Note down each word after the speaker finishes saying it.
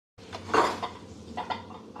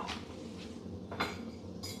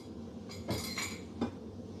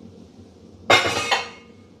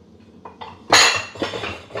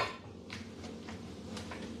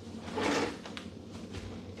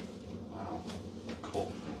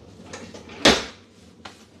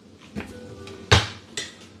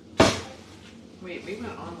Wait, we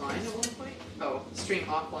went online at one point? Oh, stream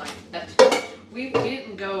offline. We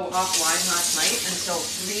didn't go offline last night until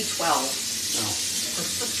 3:12. Oh.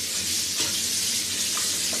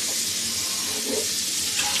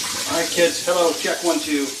 All right, kids. Hello. Check 1,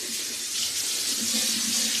 2.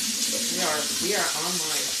 We are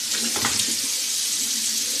online.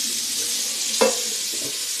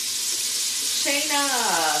 Shayna.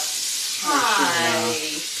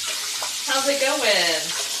 Hi. How's it going?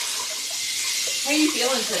 How are you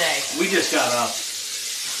feeling today? We just got up.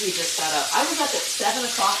 I was up at 7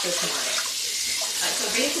 o'clock this morning. So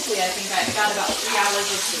basically, I think I got about 3 hours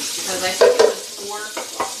of sleep because I think it was 4,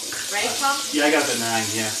 right, Tom? Yeah, I got up at 9,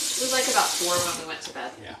 yeah. It was like about 4 when we went to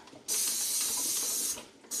bed. Yeah.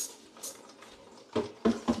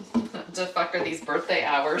 The fuck are these birthday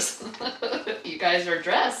hours? You guys are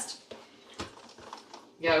dressed.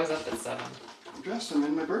 Yeah, I was up at 7. I'm dressed. I'm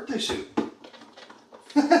in my birthday suit.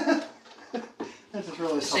 That's just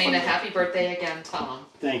really Shayna, happy birthday again, Tom.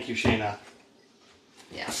 Thank you, Shayna.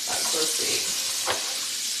 Yeah, that's so sweet.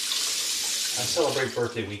 I celebrate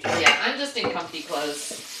birthday weekend. Yeah, I'm just in comfy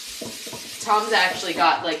clothes. Tom's actually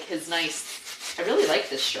got like his nice. I really like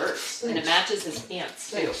this shirt, and it matches his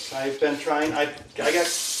pants too. Thanks. I've been trying. I got, like I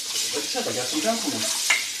said, I got some gentlemen.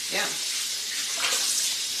 Yeah.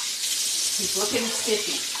 He's looking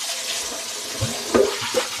spiffy.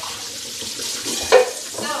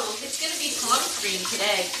 So it's gonna be Tom's screen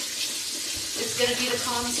today. It's gonna be the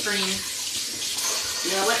Tom screen.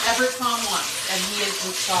 Yeah, whatever Tom wants, and he is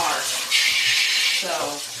the star. So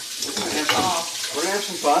We're gonna have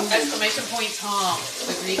some fun. Exclamation point Tom,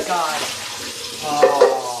 the Greek god.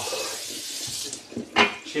 Oh,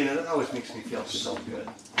 Shayna, that always makes me feel so good.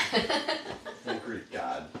 The Greek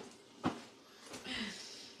god.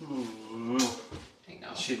 I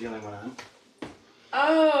know. Is she the only one on?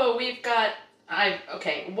 Oh, we've got.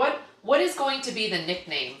 Okay. What is going to be the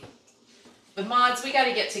nickname? The mods, we got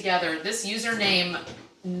to get together. This username,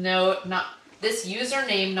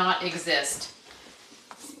 not exist.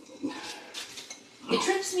 It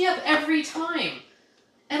trips me up every time,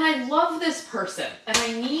 and I love this person, and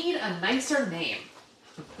I need a nicer name.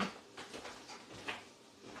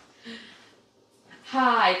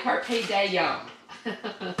 Hi, Carpe Diem.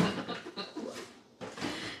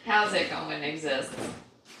 How's it going? Exists.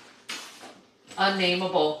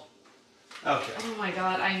 Unnameable. Okay. Oh my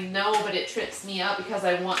god, I know, but it trips me up because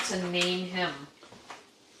I want to name him.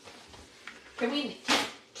 Can we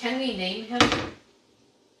name him?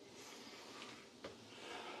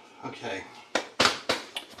 Okay.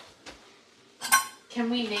 Can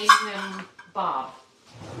we name him Bob?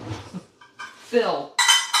 Phil?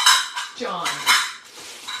 John?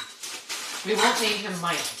 We won't name him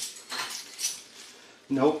Mike.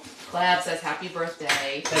 Nope. Clab says happy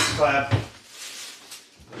birthday. Thanks, Clab.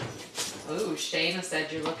 Ooh, Shayna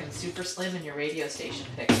said you're looking super slim in your radio station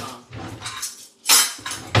pic, Tom.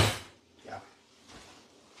 Yeah.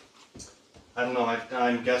 I don't know.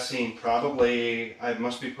 I'm guessing probably I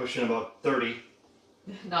must be pushing about 30.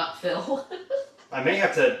 Not Phil. I may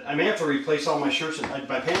have to replace all my shirts.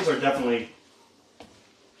 My pants are definitely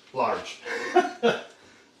large.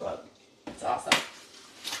 But That's awesome.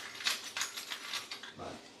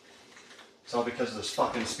 it's all because of this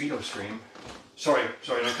fucking Speedo stream. Sorry,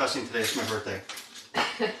 no cussing today. It's my birthday.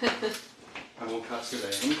 I won't cuss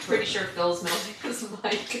today. Pretty sure Phil's melting his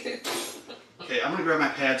mic. Okay, I'm gonna grab my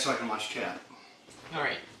pad so I can watch chat.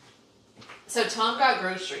 Alright. So Tom got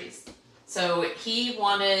groceries. So he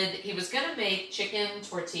was gonna make chicken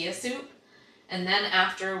tortilla soup, and then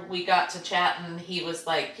after we got to chatting, he was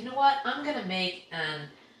like, you know what, I'm gonna make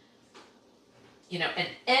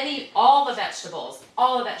all the vegetables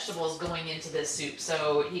going into this soup.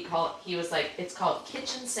 So he was like, it's called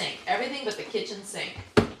kitchen sink. Everything but the kitchen sink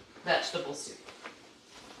vegetable soup.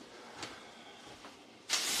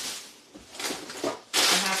 I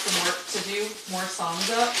have some work to do, more songs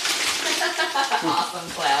up. Awesome,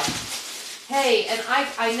 Clab. Hey, and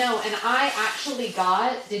I know, and I actually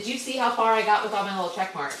did you see how far I got with all my little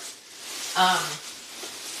check marks?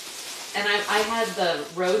 And I had the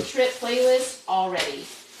road trip playlist already.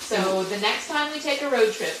 So the next time we take a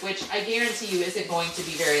road trip, which I guarantee you isn't going to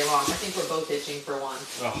be very long. I think we're both itching for one.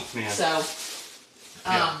 Oh man. So,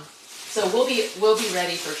 so we'll be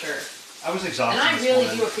ready for sure. I was exhausted. And I really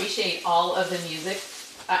do appreciate all of the music.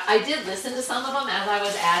 I did listen to some of them as I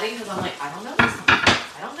was adding because I'm like, I don't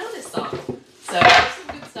know this song. So there's some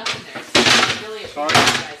good stuff in there. So I really appreciate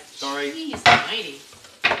you guys. Sorry. Jeez, almighty.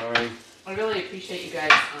 Sorry. I really appreciate you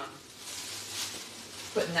guys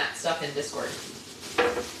putting that stuff in Discord.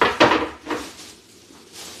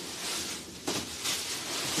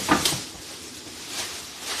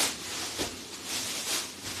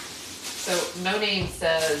 No Name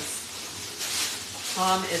says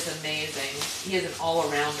Tom is amazing. He is an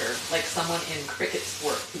all-arounder, like someone in cricket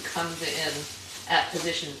sport who comes in at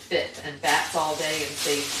position 5th and bats all day and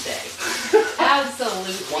saves the day.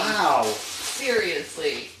 Absolutely. Wow.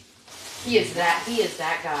 Seriously. He is that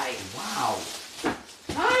guy. Wow.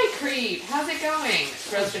 Hi, Creed. How's it going?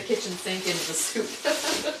 Throws the kitchen sink into the soup.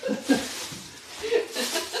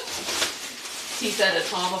 He said a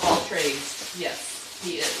Tom of all trades. Yes,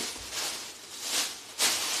 he is.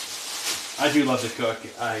 I do love to cook.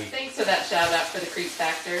 Thanks for that shout out for the Creep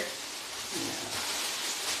Factor. Yeah.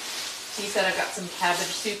 He said I've got some cabbage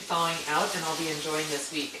soup thawing out and I'll be enjoying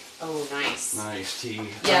this week. Oh, nice. Nice tea.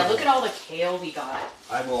 Yeah, look at all the kale we got.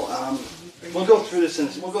 I will. We'll go through this.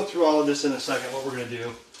 We'll go through all of this in a second. What we're gonna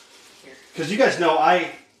do? Because you guys know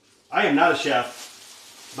I am not a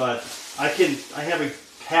chef, but I have a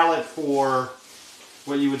palate for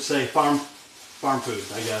what you would say farm food,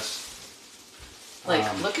 I guess. Like,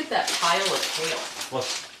 look at that pile of kale. Well,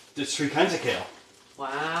 there's 3 kinds of kale.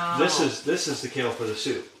 Wow. This is the kale for the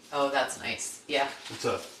soup. Oh, that's nice. Yeah. It's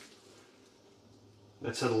a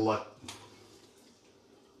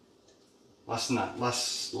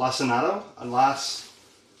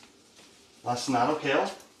lacinato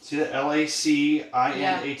kale. See that? Lacinato.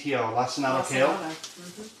 Lacinato kale.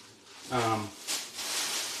 Mm-hmm.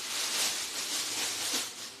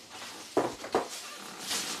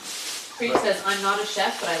 Creed says, I'm not a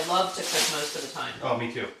chef, but I love to cook most of the time. Oh,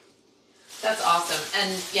 me too. That's awesome.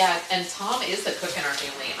 And yeah, and Tom is the cook in our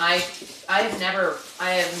family. I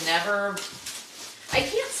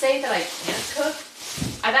can't say that I can't cook.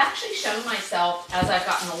 I've actually shown myself as I've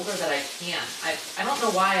gotten older that I can. I don't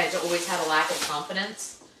know why I've always had a lack of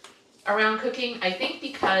confidence around cooking. I think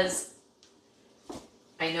because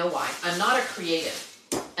I know why. I'm not a creative.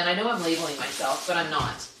 And I know I'm labeling myself, but I'm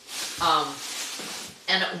not.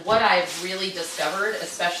 And what I've really discovered,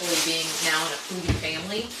 especially being now in a foodie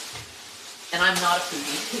family, and I'm not a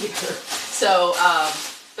foodie either, so,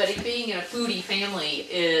 but being in a foodie family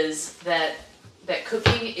is that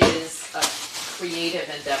cooking is a creative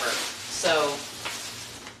endeavor. So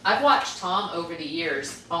I've watched Tom over the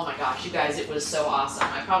years. Oh my gosh, you guys, it was so awesome.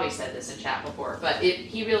 I probably said this in chat before, but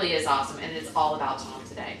he really is awesome, and it's all about Tom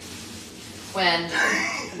today. When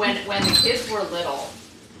the kids were little,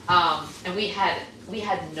 and we had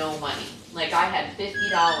no money. Like, I had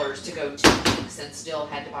 $50 to go 2 weeks and still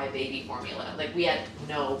had to buy baby formula. Like, we had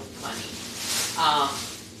no money.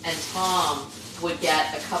 And Tom would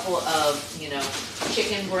get a couple of,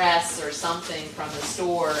 chicken breasts or something from the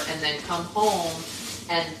store and then come home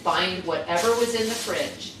and find whatever was in the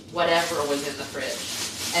fridge,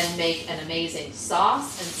 and make an amazing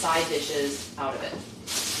sauce and side dishes out of it.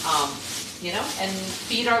 And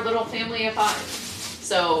feed our little family of 5.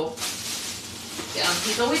 So,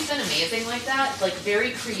 he's always been amazing like that, like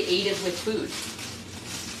very creative with food.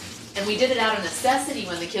 And we did it out of necessity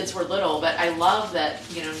when the kids were little, but I love that,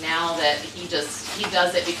 now that he does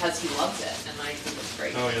it because he loves it, and I think it's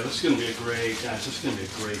great. Oh yeah, this is gonna be a great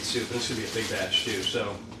soup, and this is gonna be a big batch too.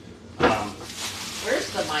 So, where's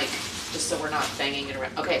the mic? Just so we're not banging it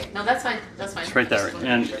around. Okay, no, that's fine. That's fine. it's right there.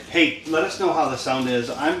 And hey, let us know how the sound is.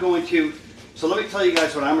 So let me tell you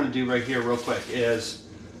guys what I'm gonna do right here, real quick. Is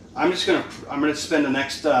I'm gonna spend the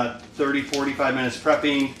next 30-45 minutes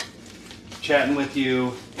prepping, chatting with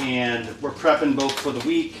you, and we're prepping both for the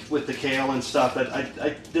week with the kale and stuff. But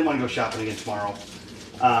I didn't want to go shopping again tomorrow,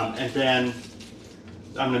 and then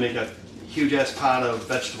I'm gonna make a huge ass pot of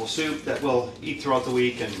vegetable soup that we'll eat throughout the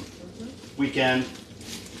week and weekend.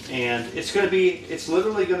 And it's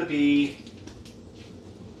literally gonna be.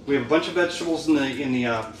 We have a bunch of vegetables in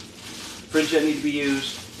the fridge that need to be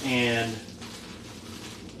used, and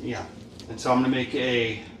yeah, and so I'm going to make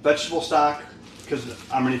a vegetable stock, because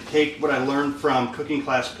I'm going to take what I learned from Cooking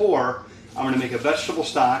Class 4. I'm going to make a vegetable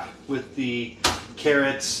stock with the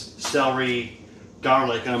carrots, celery,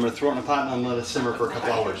 garlic, and I'm going to throw it in a pot and let it simmer for a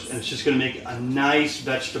couple hours. And it's just going to make a nice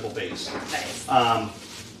vegetable base. Nice.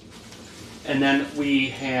 And then we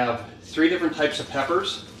have 3 different types of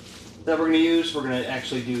peppers that we're going to use. We're going to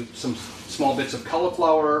actually do some small bits of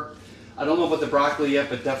cauliflower. I don't know about the broccoli yet,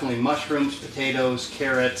 but definitely mushrooms, potatoes,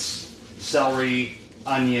 carrots, celery,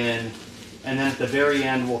 onion, and then at the very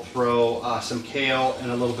end we'll throw some kale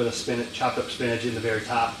and a little bit of spinach, chopped up spinach in the very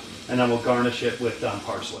top, and then we'll garnish it with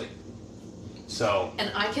parsley. So.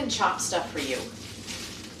 And I can chop stuff for you.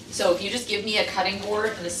 So if you just give me a cutting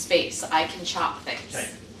board and a space, I can chop things. Okay,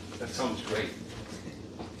 that sounds great.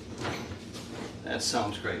 That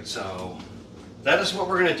sounds great. So that is what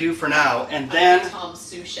we're going to do for now, and then. I'm Tom's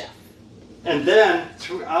sous chef. And then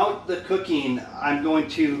throughout the cooking, I'm going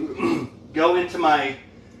to go into my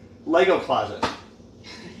Lego closet.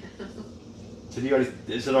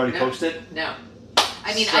 Is it already No. posted? No.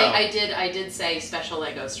 I mean, So- I did say special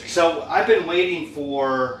Lego stream. So I've been waiting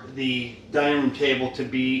for the dining room table to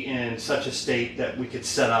be in such a state that we could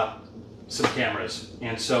set up some cameras.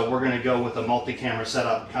 And so we're going to go with a multi-camera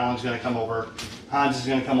setup. Colin's going to come over. Hans is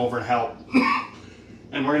going to come over and help.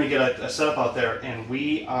 And we're going to get a setup out there, and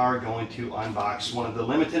we are going to unbox one of the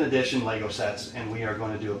limited edition Lego sets, and we are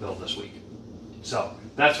going to do a build this week. So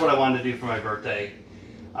that's what I wanted to do for my birthday.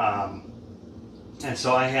 And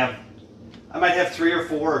so I might have 3 or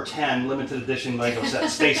 4 or 10 limited edition Lego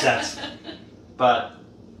sets, space sets, but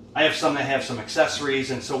I have some that have some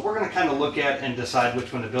accessories, and so we're going to kind of look at and decide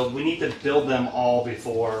which one to build. We need to build them all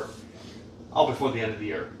before the end of the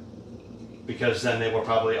year, because then they will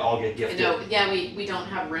probably all get gifted. No, yeah, we don't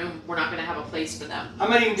have room. We're not going to have a place for them. I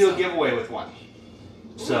might even do So- a giveaway with one.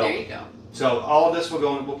 Ooh, So there you go. So all of this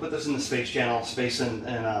we'll put this in the space channel, so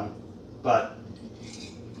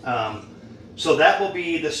that will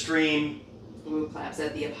be the stream. Ooh, claps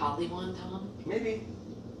at the Apolly one, Tom. Maybe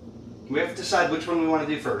we have to decide which one we want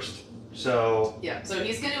to do first. So Yeah. So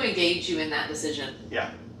he's going to engage you in that decision.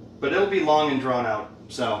 but it'll be long and drawn out.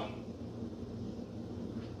 So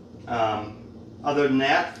other than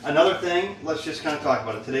that, another thing, let's just kind of talk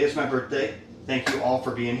about it. Today is my birthday. Thank you all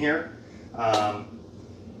for being here.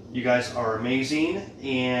 You guys are amazing,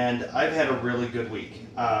 and I've had a really good week.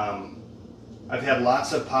 I've had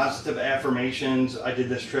lots of positive affirmations. I did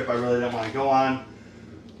this trip I really didn't want to go on.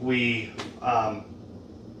 We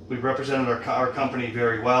represented our company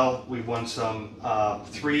very well. We won some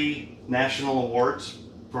 3 national awards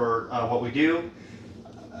for what we do.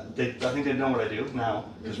 I think they know what I do now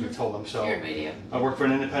because we've told them. So You're in radio. I work for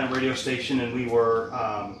an independent radio station, and we were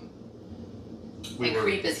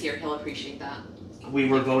Creep is here. He'll appreciate that. we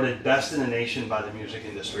were voted best in the nation by the music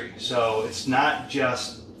industry. So it's not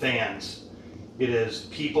just fans. It is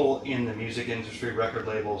people in the music industry, record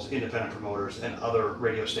labels, independent promoters, and other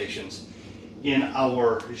radio stations in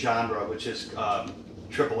our genre, which is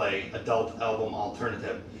AAA, Adult Album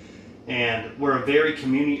Alternative. And we're a very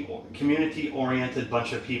community-oriented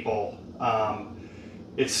bunch of people.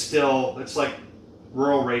 It's like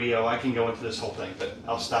rural radio. I can go into this whole thing, but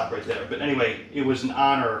I'll stop right there. But anyway, it was an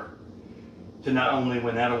honor to not only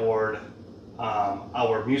win that award,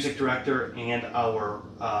 our music director and our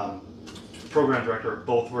program director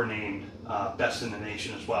both were named best in the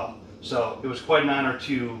nation as well. So it was quite an honor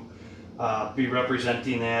to be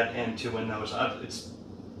representing that and to win those.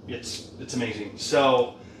 It's amazing.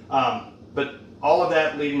 So, but all of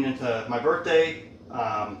that leading into my birthday,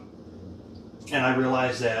 and I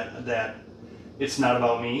realized that it's not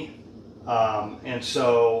about me, and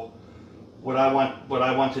so what I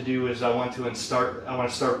want to do is I want to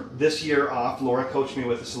start this year off. Laura coached me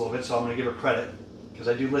with this a little bit, so I'm going to give her credit because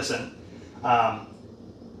I do listen.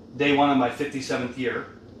 Day one of my 57th year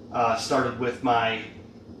started with my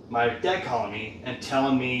dad calling me and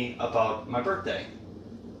telling me about my birthday.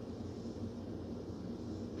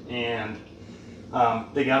 And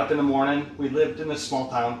they got up in the morning. We lived in this not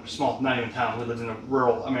even town. We lived in a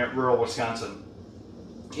rural Wisconsin.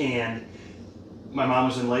 And my mom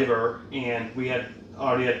was in labor, and we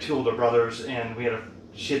already had 2 older brothers, and they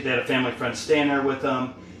had a family friend staying there with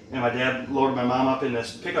them. And my dad loaded my mom up in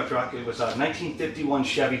this pickup truck. It was a 1951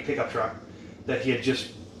 Chevy pickup truck that he had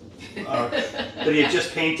just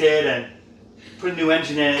painted and put a new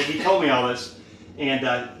engine in it. He told me all this, and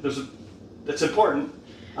that's important.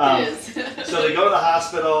 It is. So they go to the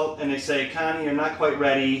hospital and they say, Connie, you're not quite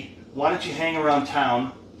ready. Why don't you hang around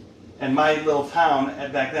town? And my little town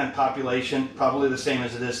back then, population probably the same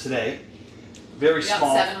as it is today, very About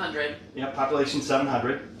small. 700. Yeah, population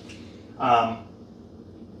 700.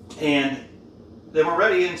 And they were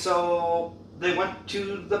ready, and so they went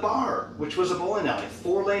to the bar, which was a bowling alley,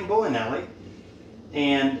 4-lane bowling alley.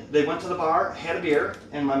 And they went to the bar, had a beer,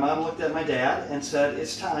 and my mom looked at my dad and said,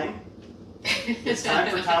 it's time. It's time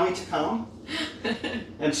for Tommy to come.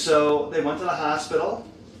 And so they went to the hospital,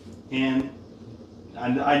 and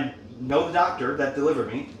I know the doctor that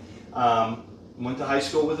delivered me. Went to high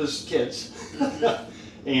school with his kids.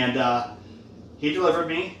 And he delivered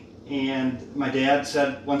me. And my dad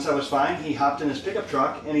said once I was fine, he hopped in his pickup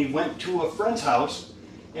truck and he went to a friend's house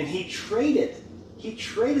and he traded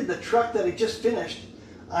the truck that he just finished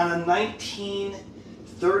on a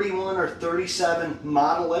 1931 or 37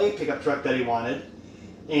 Model A pickup truck that he wanted.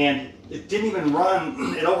 And it didn't even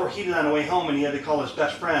run. It overheated on the way home and he had to call his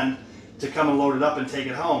best friend to come and load it up and take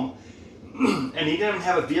it home. And he didn't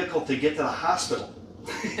have a vehicle to get to the hospital.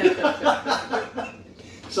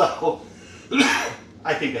 So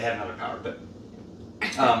I think they had another car, but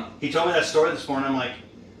he told me that story this morning. I'm like,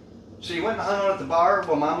 So you went and hung out at the bar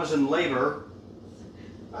while Mom was in labor.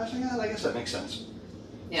 I was like, yeah, I guess that makes sense.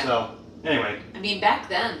 Yeah. So anyway, I mean, back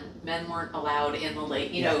then, men weren't allowed in the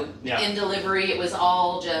late, you know, Yeah. in delivery. It was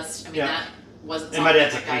all just, I mean, Yeah. that wasn't and my something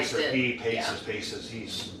dad's a that guys pacer. did. He Yeah. paces.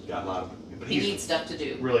 He's got a lot of, but He he's needs stuff to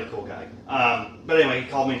do. a really cool guy. But anyway, he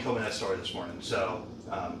called me and told me that story this morning. So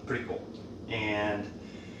pretty cool. And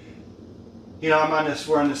you know,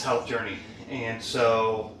 we're on this health journey, and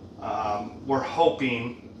so we're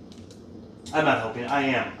hoping. I'm not hoping. I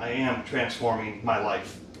am transforming my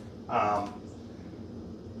life.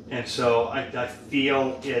 And so I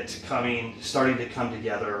feel it starting to come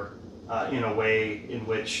together in a way in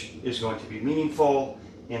which is going to be meaningful,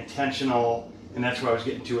 intentional, and that's where I was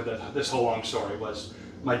getting to with this whole long story was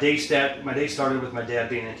my day started with my dad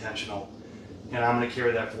being intentional, and I'm going to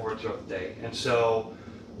carry that forward throughout the day. And so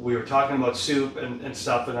we were talking about soup and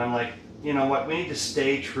stuff, and I'm like, you know what, we need to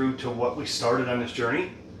stay true to what we started on this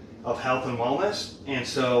journey of health and wellness, and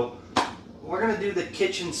so we're going to do the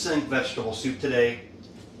kitchen sink vegetable soup today.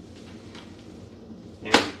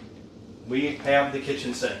 And we have the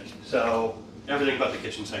kitchen sink, so everything but the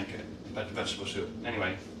kitchen sink, but the vegetable soup.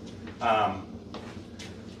 Anyway,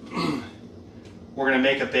 we're gonna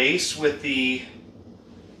make a base with the.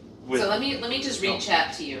 So let me just read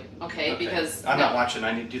chat to you, okay? Because I'm not watching.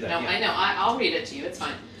 I need to do that. No, yeah. I know. I'll read it to you. It's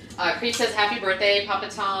fine. Creep says, "Happy birthday, Papa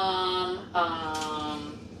Tom."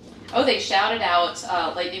 Oh, they shouted out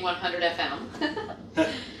Lightning 100 FM,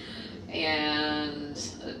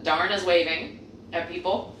 and Darn is waving at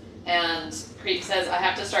people. And Creep says, "I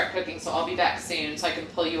have to start cooking, so I'll be back soon, so I can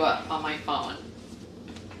pull you up on my phone."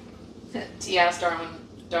 T asked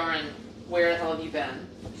Darn, "Where the hell have you been?"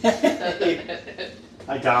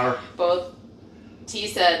 Hi, Dar. T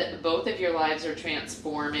said, "Both of your lives are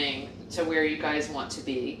transforming to where you guys want to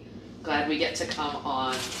be. Glad we get to come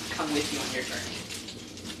with you on your journey."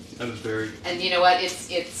 That was very. And you know what?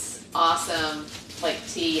 It's awesome. Like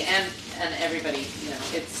T and everybody, you know,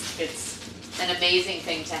 it's an amazing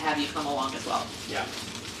thing to have you come along as well. Yeah.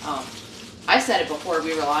 I said it before.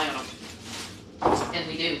 We rely on them, and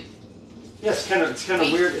we do. Yeah, it's kind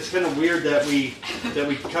of weird. It's kind of weird that we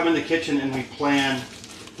come in the kitchen and we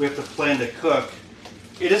have to plan to cook.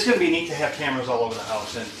 It is going to be neat to have cameras all over the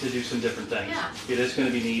house and to do some different things. Yeah. It is going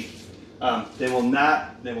to be neat. They will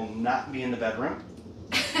not be in the bedroom.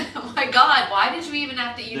 Oh my God! Why did you even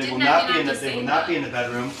have to? They will not be in the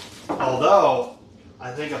bedroom. Although,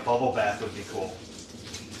 I think a bubble bath would be cool.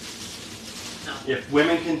 No. If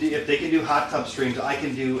they can do hot tub streams, I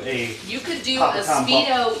can do a. You could do Papa a Tom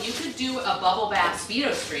Speedo. You could do a bubble bath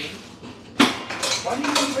Speedo stream. Why do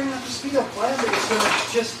you keep bringing up the Speedo plan? It's going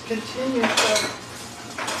to just continue to.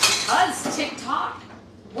 Because TikTok,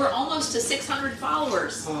 we're almost to 600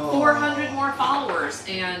 followers, Oh. 400 more followers,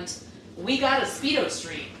 and we got a Speedo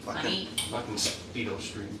stream, honey. Fucking Speedo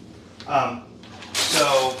stream.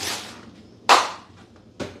 So.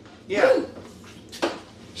 Yeah. Woo.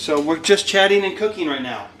 So we're just chatting and cooking right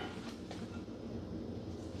now.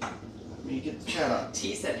 Let me get the chat up.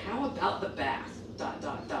 T said, "How about the bath? ...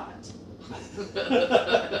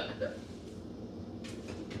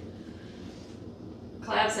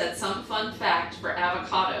 Clab said, "Some fun fact for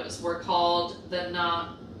avocados were called the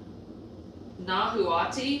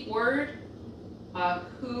Nahuatl word,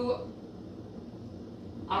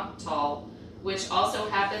 huactal, which also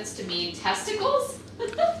happens to mean testicles."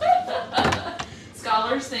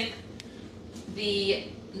 Scholars think the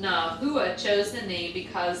Nahua chose the name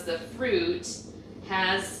because the fruit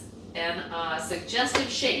has an suggestive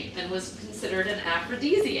shape and was considered an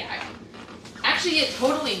aphrodisiac. Actually, it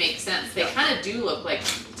totally makes sense. They kind of do look like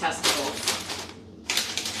testicles.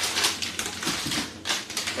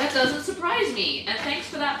 That doesn't surprise me. And thanks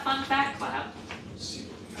for that fun fact, Clap.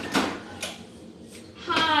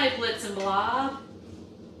 Hi, Blitz and Blob.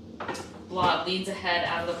 Blob leans ahead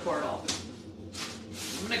out of the portal.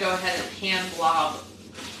 I'm gonna go ahead and hand Blob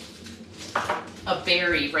a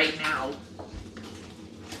berry right now.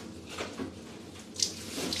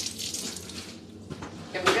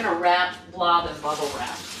 And we're gonna wrap Blob in bubble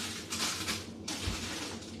wrap.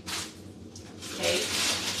 Okay?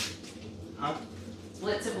 Huh?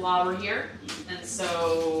 Blitz and Blob are here, and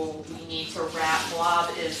so we need to wrap.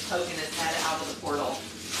 Blob is poking his head out of the portal,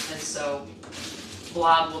 and so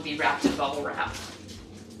Blob will be wrapped in bubble wrap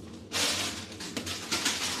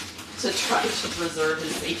to try to preserve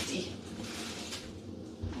his safety.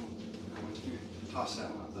 Toss that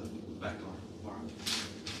one out the back door. Laura.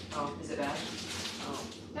 Oh, is it bad? Oh.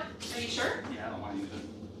 Yeah, are you sure? Yeah, I don't want to use it.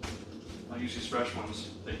 I'll use these fresh ones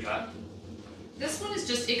that you got. This one is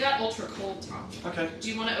just, it got ultra cold, Tom. Okay. Do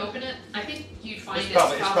you want to open it? I think you'd find It's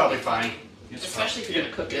probably fine. Especially if you're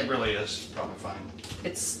gonna cook it. It really is probably fine.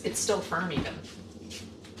 It's still firm even.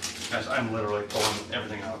 Guys, I'm literally pulling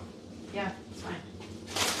everything out. Yeah, it's fine.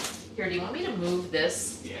 Here, do you want me to move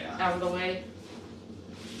this Yeah. out of the way?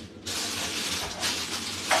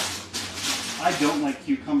 I don't like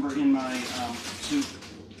cucumber in my soup.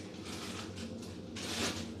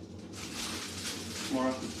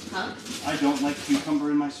 Laura? Huh? I don't like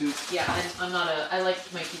cucumber in my soup. Yeah, I'm not a. I like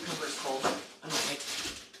my cucumbers cold. I'm not like.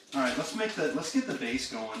 All right, let's get the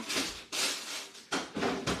base going.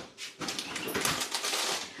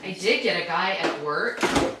 I did get a guy at work.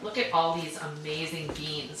 Look at all these amazing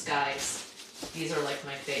beans, guys. These are like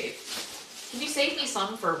my fave. Can you save me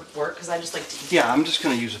some for work? Because I just like to eat. Yeah, I'm just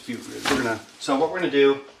gonna use a few. So what we're gonna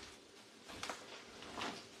do.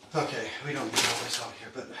 Okay, we don't need all this out here,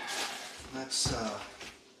 but let's.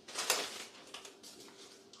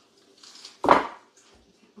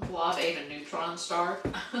 Blob ate a neutron star.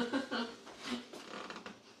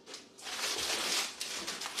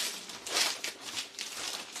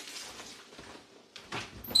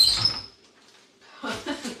 I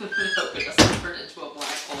hope it doesn't turn into a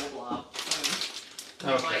black hole blob. We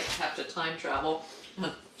Okay. might have to time travel.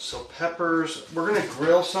 So peppers. We're gonna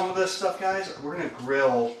grill some of this stuff, guys. We're gonna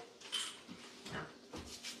grill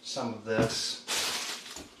some of this.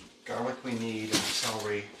 Garlic we need, and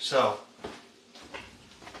celery. So.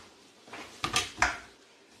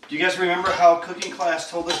 Do you guys remember how cooking class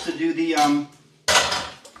told us to do the remember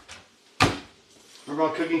how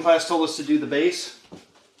cooking class told us to do the base?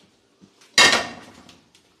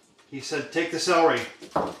 He said take the celery.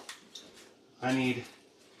 I need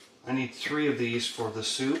 3 of these for the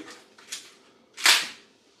soup.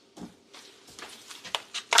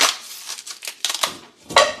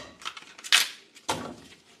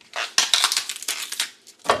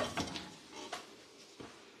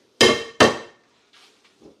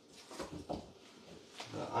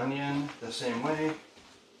 Onion the same way.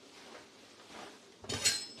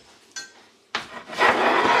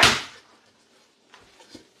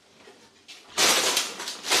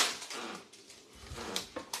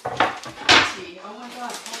 Oh my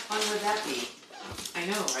god, how fun would that be? I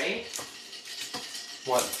know, right?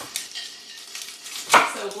 What?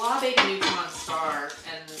 So Blob ate a neutron star,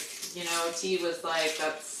 and you know, T was like,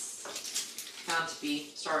 that's found to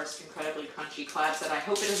be stars incredibly crunchy. Clad said, I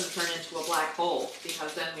hope it doesn't turn into a black hole,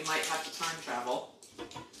 because then we might have to time travel.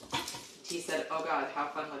 T said, oh god, how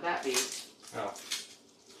fun would that be? Oh.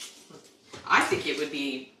 I think it would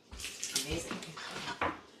be amazing.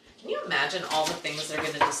 Can you imagine all the things they're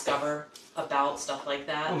going to discover about stuff like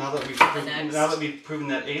that? Well, now that we've proven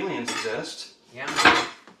that aliens exist. Yeah. How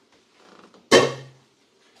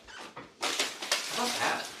about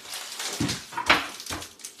that?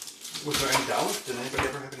 Was there any doubt? Did anybody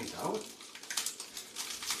ever have any doubt?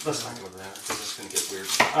 Let's not go over that because it's going to get weird.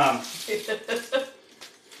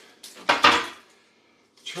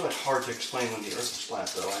 It's really hard to explain when the Earth is flat,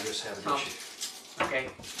 though. I just have an issue. Okay,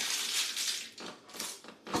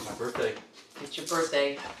 It's my birthday. it's your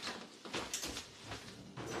birthday.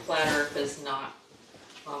 Flat Earth is not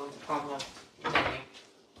on the menu.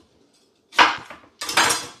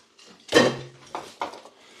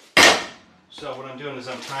 So what I'm doing is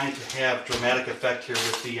I'm trying to have dramatic effect here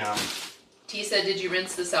with the T said, did you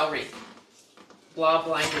rinse the celery? Blob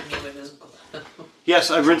blinded me with his glow.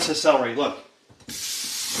 Yes, I rinsed the celery. Look.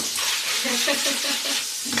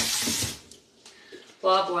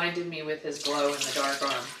 Blob blinded me with his glow in the dark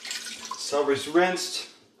arm. Celery's rinsed.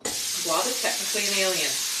 Blob is technically an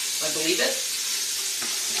alien. I believe it.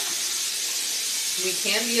 We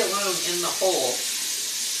can be alone in the hole.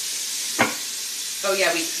 Oh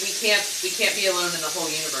yeah, we can't be alone in the whole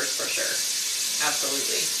universe for sure.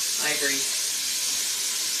 Absolutely. I agree.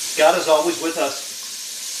 God is always with us.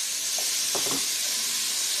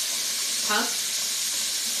 Huh?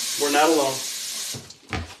 We're not alone.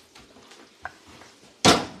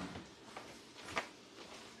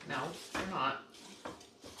 No, we're not.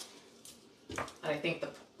 I think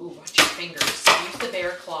ooh, watch your fingers. Use the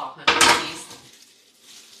bear claw, honey, please.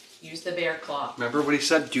 Use the bear claw. Remember what he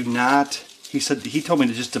said? Do not. He said he told me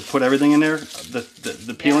to just to put everything in there,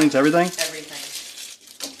 the peelings, everything. Everything.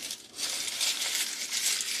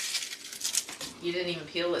 You didn't even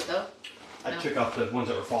peel it though. I No. took out the ones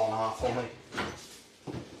that were falling off only.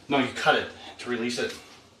 No, you cut it to release it.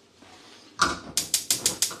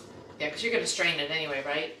 Yeah, because you're gonna strain it anyway,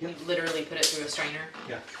 right? Yeah. You literally put it through a strainer.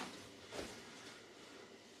 Yeah.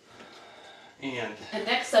 And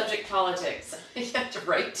next subject, politics. Yeah,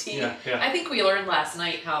 right, T? Yeah, yeah. I think we learned last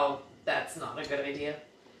night how that's not a good idea.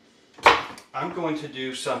 I'm going to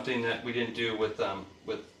do something that we didn't do with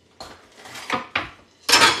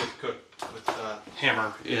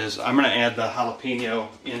hammer is I'm going to add the jalapeno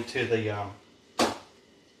into the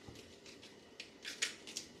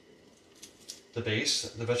base,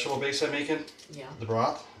 the vegetable base I'm making. Yeah. The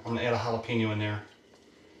broth. I'm going to add a jalapeno in there.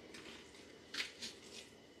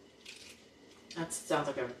 That sounds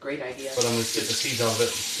like a great idea. But I'm going to get the seeds out of it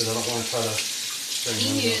because I don't want to try to...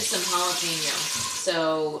 He used some jalapeno.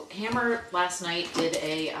 So Hammer last night did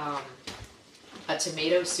a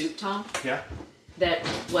tomato soup, Tom. Yeah. That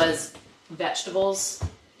was vegetables,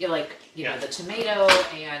 the tomato,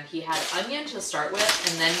 and he had onion to start with,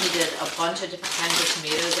 and then he did a bunch of different kinds of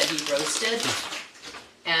tomatoes that he roasted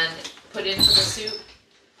and put into the soup.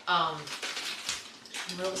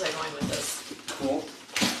 Where was I going with this? Cool.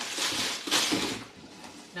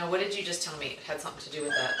 Now, what did you just tell me? It had something to do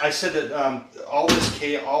with that. I said that all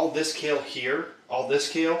this kale here,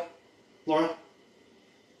 Laura?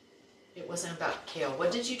 It wasn't about kale.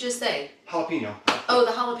 What did you just say? Jalapeno. Oh,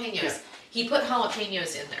 the jalapenos. Yeah. He put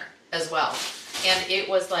jalapenos in there as well. And it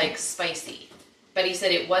was like spicy. But he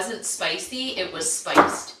said it wasn't spicy, it was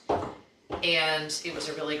spiced. And it was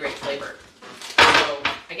a really great flavor. So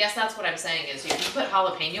I guess that's what I'm saying is if you put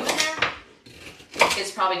jalapeno in there,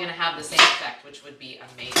 it's probably going to have the same effect, which would be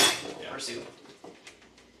amazing for soup.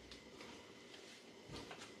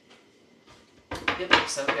 It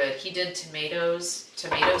looks so good. He did tomato soup,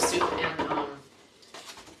 and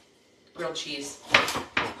grilled cheese.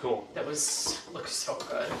 Oh, cool. That looks so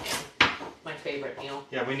good. And my favorite meal.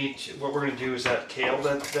 Yeah, we need to, what we're going to do is that kale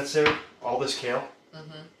that's there, all this kale,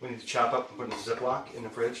 we need to chop up and put in a Ziploc in the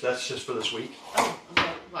fridge. That's just for this week. Oh,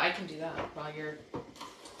 okay. Well, I can do that while you're...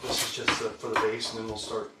 This is just for the base, and then we'll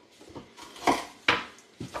start.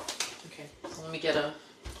 Okay, so let me get a...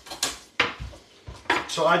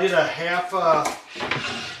 So I did a half,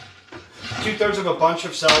 2/3 of a bunch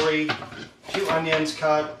of celery, 2 onions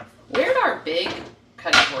cut. Where'd our big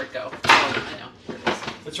cutting board go? Oh, I know. Here it is.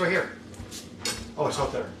 It's right here. Oh, it's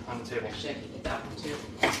out there on the table. Actually, I can get that one too.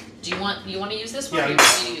 Do you want to use this one, Yeah, or you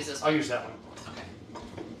want me to use this one? I'll use that one.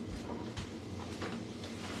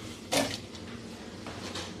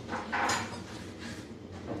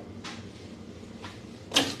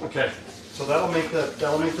 Okay, so that'll make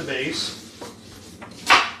the base.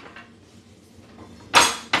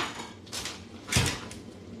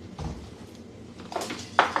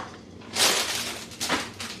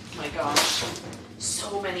 Oh my gosh,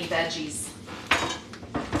 so many veggies.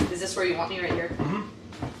 Is this where you want me, right here? Mm-hmm.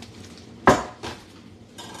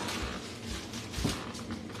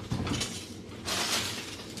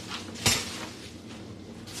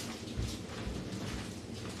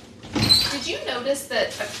 Did you notice that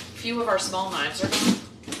a few of our small knives are gone?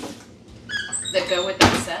 That go with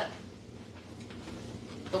that set?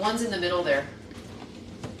 The ones in the middle there.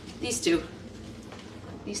 These two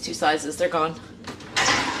sizes, they're gone.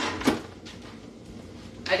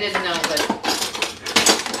 I didn't know, but...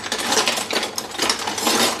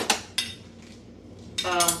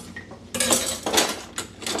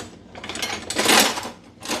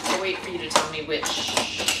 I'll wait for you to tell me which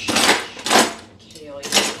kale you need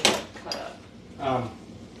to cut up.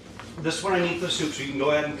 This one I need for the soup, so you can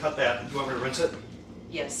go ahead and cut that. Do you want me to rinse it?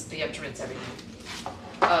 Yes, but you have to rinse everything.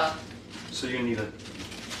 So you need it.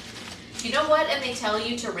 You know what? And they tell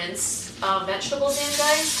you to rinse vegetables in,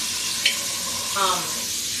 guys.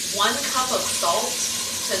 1 cup of salt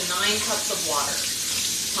to 9 cups of water.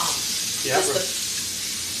 Tom. Yeah.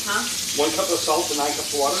 Huh? 1 cup of salt to 9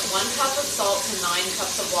 cups of water. 1 cup of salt to 9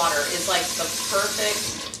 cups of water is like the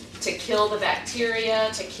perfect to kill the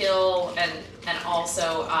bacteria, to kill and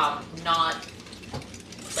also not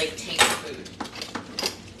like taint the food.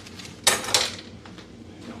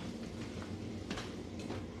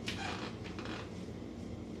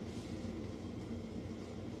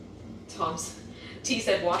 T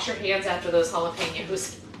said, wash your hands after those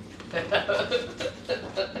jalapenos.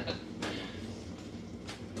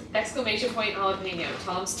 Exclamation point jalapeno.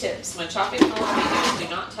 Tom's tips. When chopping jalapenos, do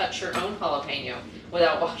not touch your own jalapeno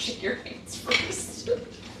without washing your hands first.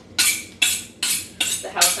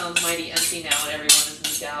 The house sounds mighty empty now and everyone is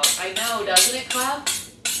moved out. I know, doesn't it, Clem?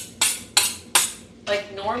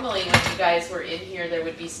 Like normally when you guys were in here there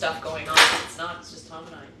would be stuff going on. It's not, it's just Tom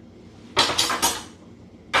and I.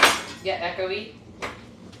 Yeah, echoey.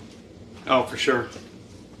 Oh, for sure.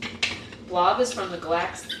 Blob is from the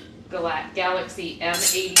Galaxy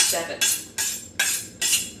M87.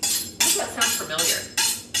 Why does that sound familiar?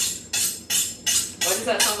 Why does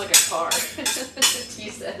that sound like a car?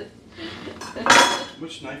 You said.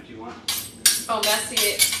 Which knife do you want? Oh,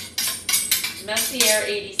 Messier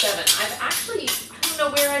 87. I don't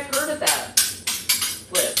know where I've heard of that.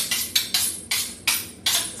 Flip.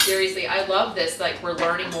 It's the seriously, I love this. Like, we're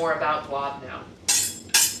learning more about GLOB now.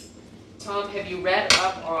 Tom, have you read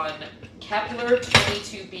up on Kepler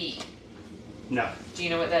 22b? No. Do you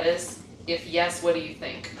know what that is? If yes, what do you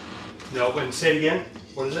think? No, but say it again.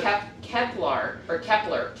 What is it? Kepler,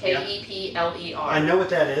 Kepler, I know what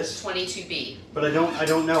that is, 22b. but I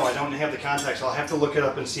don't know. I don't have the context. I'll have to look it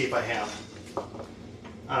up and see if I have.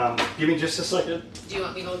 Give me just a second. Do you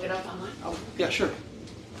want me to look it up online? Oh, yeah, sure. I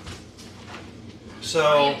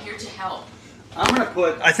So am here to help. I'm gonna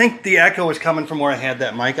put, I think the echo is coming from where I had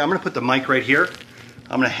that mic. I'm gonna put the mic right here.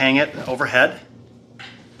 I'm gonna hang it overhead.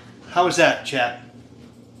 How is that, chat?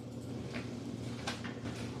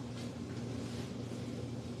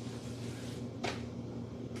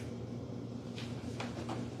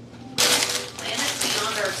 Planets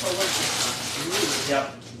beyond our solar system.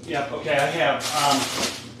 Yep, okay, I have.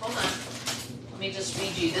 Hold on. Let me just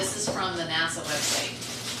read you. This is from the NASA website.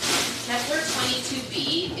 Kepler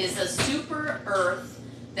 22b is a super Earth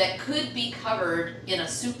that could be covered in a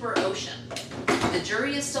super ocean. The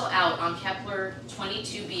jury is still out on Kepler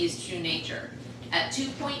 22b's true nature. At 2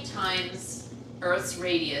 times Earth's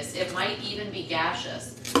radius, it might even be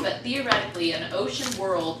gaseous, but theoretically an ocean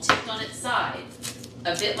world tipped on its side,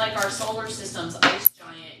 a bit like our solar system's ice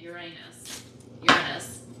giant Uranus,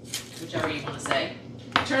 whichever you want to say,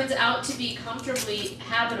 turns out to be comfortably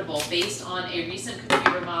habitable based on a recent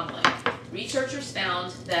computer modeling. Researchers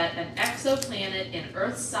found that an exoplanet in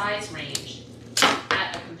Earth's size range,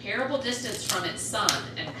 at a comparable distance from its sun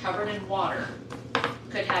and covered in water,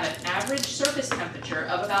 could have an average surface temperature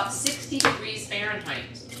of about 60 degrees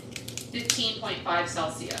Fahrenheit, 15.5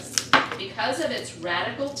 Celsius. Because of its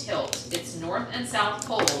radical tilt, its north and south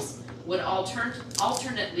poles would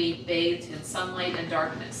alternately bathe in sunlight and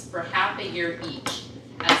darkness for half a year each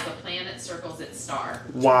as the planet circles its star.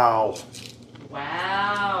 Wow.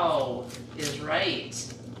 Wow is right.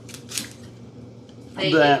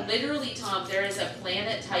 Literally, Tom, there is a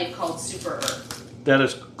planet type called Super Earth. That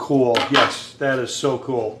is cool. Yes, that is so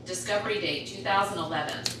cool. Discovery date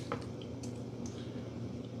 2011.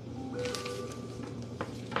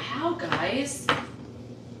 Wow, guys.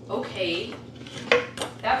 Okay.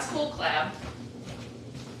 That's cool, Clab.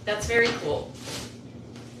 That's very cool.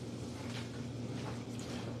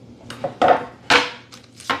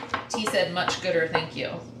 T said much gooder, thank you.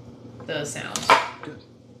 The sound. Good.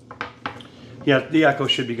 Yeah, the echo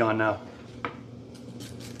should be gone now.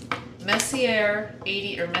 Messier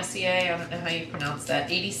 80 or Messier, I don't know how you pronounce that.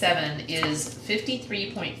 87 is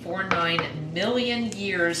 53.49 million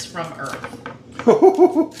years from Earth.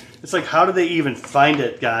 It's like, how did they even find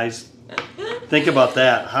it, guys? Think about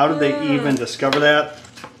that. How did they even discover that?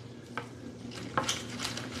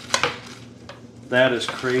 That is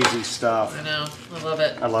crazy stuff. I know. I love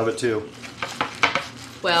it. I love it too.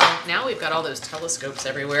 Well, now we've got all those telescopes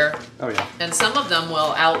everywhere. Oh yeah. And some of them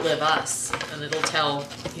will outlive us, and it'll tell,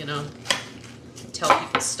 tell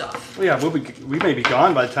people stuff. Well, yeah, we may be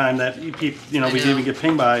gone by the time that we even get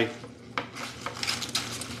pinged by.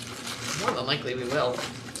 More than likely we will.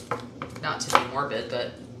 Not to be morbid,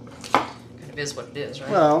 but kind of is what it is,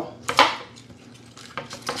 right? Well,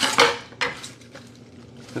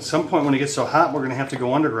 at some point when it gets so hot, we're going to have to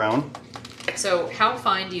go underground. So how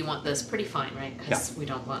fine do you want this? Pretty fine, right? Because we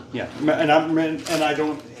don't want... Yeah, and I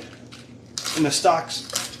don't... And the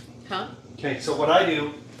stalks... Huh? Okay, so what I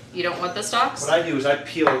do... You don't want the stalks? What I do is I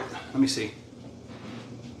peel... Let me see.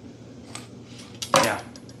 Yeah.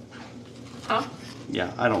 Huh?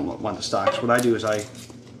 Yeah, I don't want the stalks. What I do is I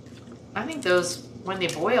think those, when they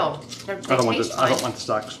boil, they don't want taste the fine. I don't want the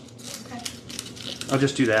stalks. Okay. I'll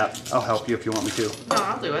just do that. I'll help you if you want me to. No,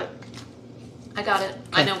 I'll do it. I got it.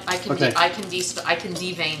 Okay. I know. I can. Okay. I can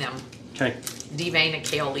devein them. Okay. Devein a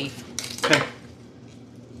kale leaf. Okay.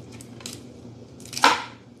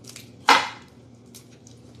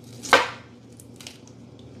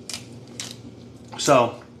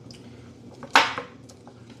 So.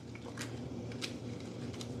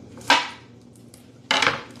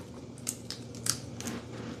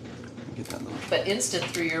 Get that little. But instant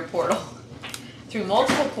through your portal. Through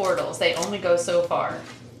multiple portals, they only go so far.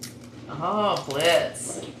 Oh,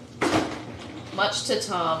 Blitz. Much to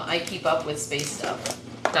Tom, I keep up with space stuff.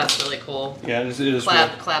 That's really cool. Yeah, it is.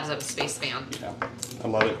 Clab's a space fan. Yeah, I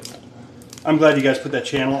love it. I'm glad you guys put that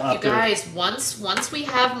channel out there. You guys, once we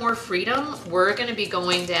have more freedom, we're going to be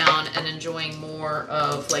going down and enjoying more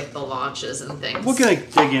of like the launches and things. We're gonna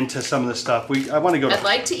dig into some of this stuff. I want to go. I'd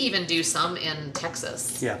like to even do some in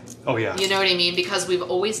Texas. Yeah. Oh yeah. You know what I mean? Because we've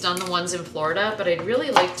always done the ones in Florida, but I'd really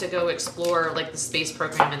like to go explore like the space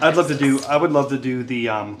program in Texas. I would love to do the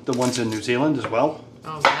ones in New Zealand as well.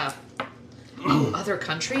 Oh yeah. Oh, other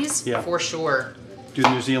countries? Yeah. For sure. do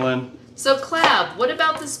New Zealand. So, Clab, what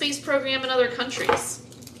about the space program in other countries?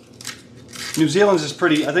 New Zealand's is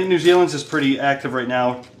pretty. I think New Zealand's is pretty active right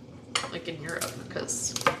now. Like in Europe,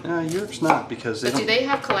 because. Europe's not because they But don't. do they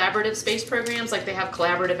have collaborative space programs like they have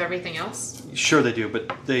collaborative everything else? Sure, they do, but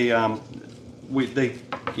they yeah,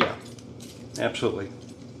 absolutely.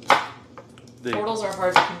 They, Portals are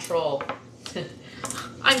hard to control.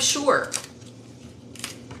 I'm sure.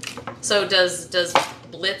 So does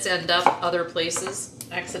Blitz end up other places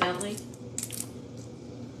accidentally?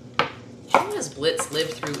 How does Blitz live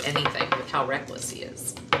through anything with how reckless he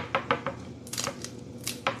is?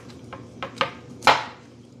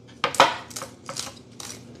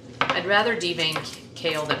 I'd rather devein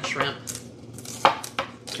kale than shrimp.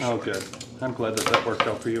 oh, good. I'm glad that worked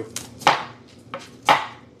out for you.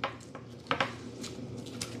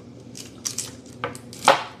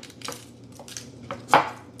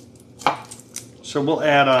 So we'll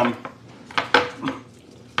add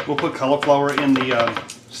we'll put cauliflower in the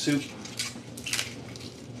soup.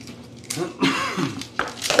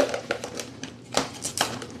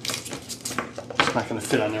 It's not going to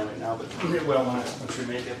fit on there right now, but it will once we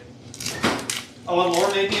make it. Oh, and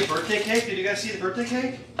Laura made me a birthday cake. Did you guys see the birthday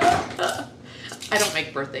cake? I don't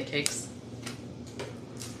make birthday cakes.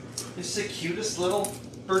 It's the cutest little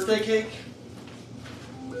birthday cake.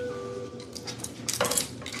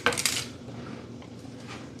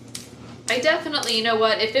 I definitely, you know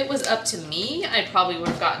what, if it was up to me, I probably would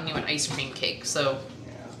have gotten you an ice cream cake, so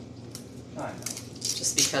Yeah, I know.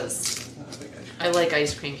 just because I think I should. I like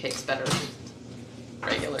ice cream cakes better than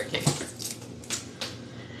regular cakes.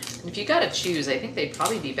 And if you gotta choose, I think they'd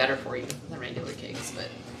probably be better for you than regular cakes, but.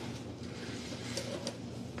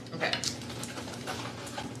 Okay.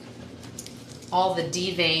 All the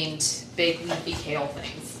deveined big leafy kale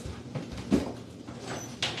things.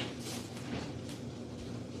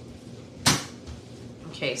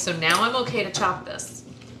 Okay, so now I'm okay to chop this.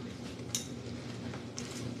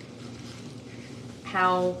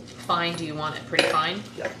 How fine do you want it? Pretty fine?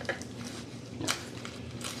 Yeah.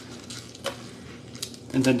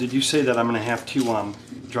 And then did you say that I'm going to have to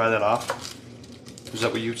dry that off? Is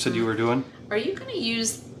that what you said you were doing? Are you gonna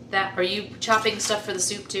use that? Are you chopping stuff for the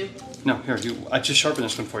soup too? No, here, I just sharpened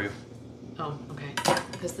this one for you. Oh, okay.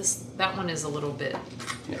 Because that one is a little bit.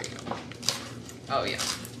 Yeah. There you go. Oh yeah.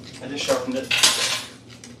 I just sharpened it.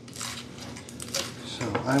 So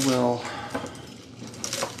I will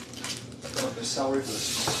fill up the celery for the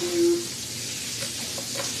soup.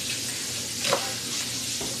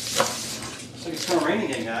 Looks like it's going to rain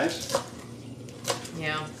again, guys.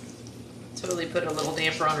 Yeah. Totally put a little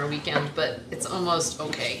damper on our weekend, but it's almost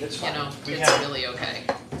okay. It's you fine. know, We it's have- really okay.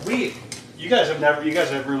 You guys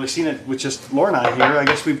have really seen it with just Laura and I here. I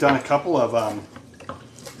guess we've done a couple of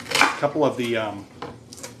the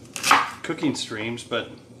cooking streams, but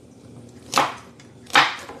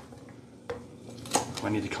I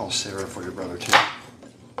need to call Sarah for your brother too.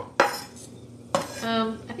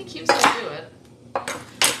 I think he was gonna do it.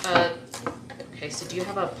 Okay, so do you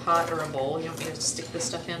have a pot or a bowl you want me to stick this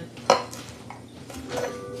stuff in?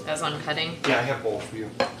 As I'm cutting? Yeah, I have both for you.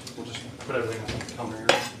 We'll just put everything on the counter here.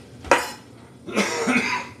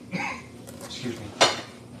 Excuse me.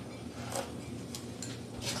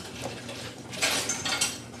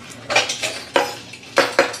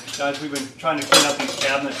 Guys, we've been trying to clean up these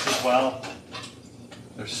cabinets as well.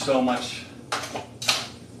 There's so much.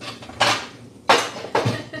 There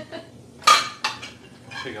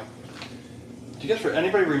you go. Do you guys,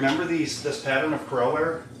 anybody remember this pattern of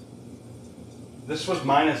Coroware? This was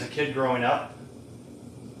mine as a kid growing up.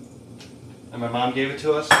 And my mom gave it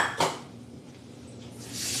to us.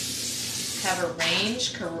 Have a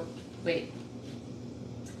range, wait.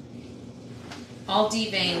 I'll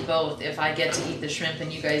devein both if I get to eat the shrimp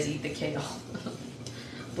and you guys eat the kale.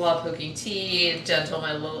 Blob poking tea, gentle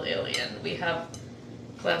my little alien. We have,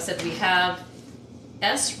 Clav said we have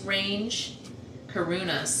S range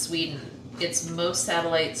Karuna, Sweden. It's most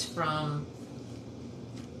satellites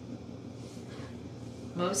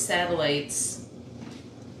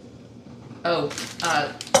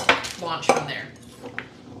launch from there.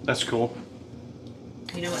 That's cool.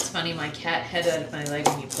 You know what's funny? My cat headed my leg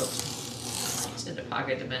when you poked into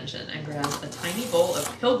pocket dimension and grabbed a tiny bowl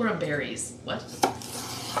of pilgrim berries. What?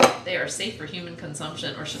 They are safe for human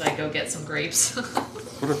consumption, or should I go get some grapes?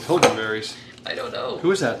 What are pilgrim berries? I don't know.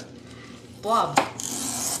 Who is that? Blob.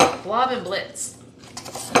 Blob and Blitz.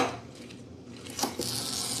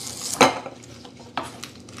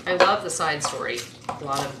 I love the side story,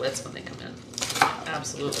 Blob and Blitz, when they come in.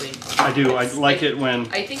 Absolutely. I do. I like it when.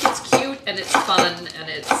 I think it's cute and it's fun and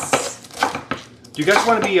it's. Do you guys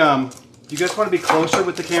want to be you guys want to be closer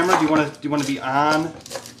with the camera? Do you want to be on? You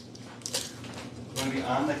want to be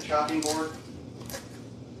on the chopping board?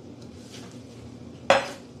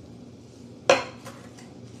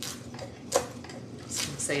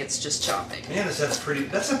 Say it's just chopping. Man, that's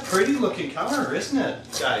a pretty looking counter, isn't it,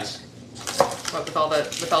 guys? What, with all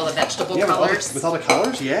the vegetable Yeah, colors? with all the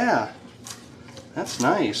colors, yeah. That's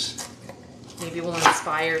nice. Maybe we'll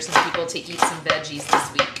inspire some people to eat some veggies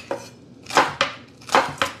this week.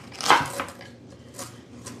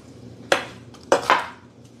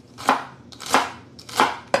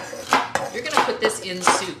 You're gonna put this in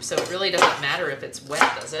soup, so it really doesn't matter if it's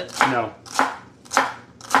wet, does it? No.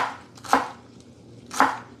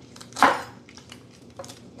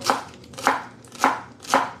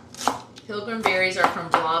 Pilgrim berries are from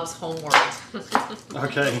Blob's homeworld.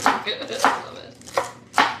 Okay. I love it.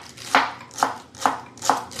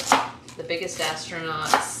 The biggest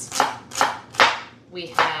astronauts we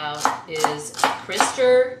have is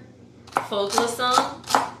Christer Fogelsson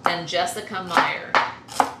and Jessica Meyer.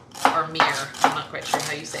 Or Meir. I'm not quite sure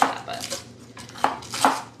how you say that, but.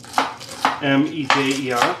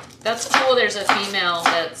 Mejer. That's cool. There's a female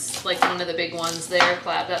that's like one of the big ones there.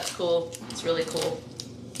 Clap. That's cool. It's really cool.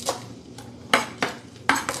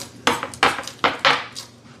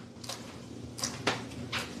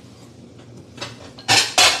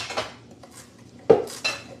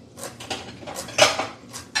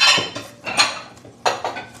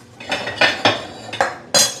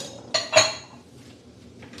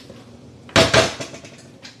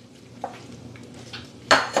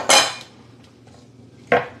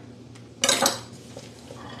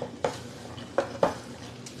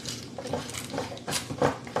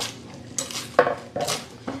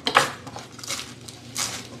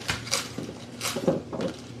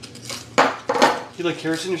 You like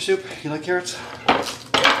carrots in your soup? You like carrots?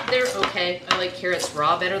 They're okay. I like carrots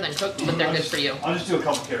raw better than cooked, but they're good for you. I'll just do a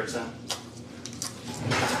couple carrots then.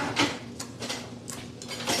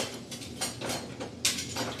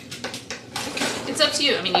 It's up to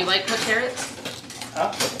you. I mean, you like cooked carrots?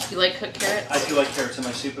 Huh? You like cooked carrots? I do like carrots in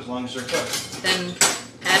my soup as long as they're cooked. Then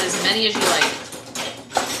add as many as you like.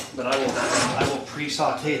 But I will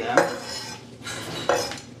pre-saute them.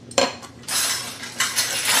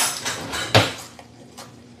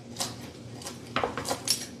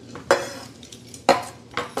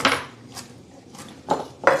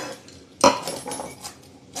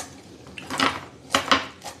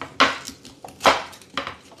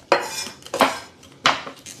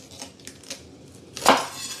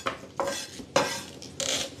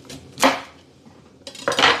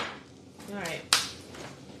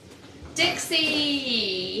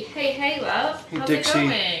 Dixie! Hey, love. Hey, How's Dixie. it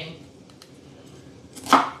going?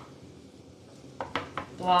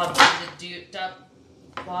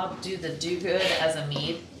 Blob do the do good as a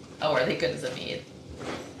mead. Oh, are they good as a mead?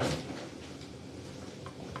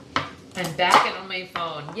 I'm back and on my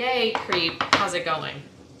phone. Yay, creep. How's it going?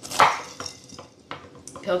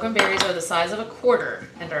 Pilgrim berries are the size of a quarter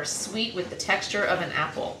and are sweet with the texture of an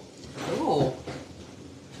apple. Ooh.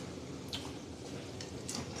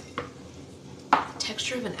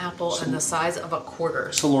 Texture of an apple and the size of a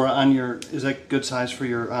quarter. So Laura, is that good size for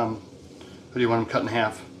your, or do you want them cut in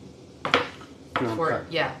half?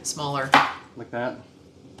 Yeah, smaller. Like that?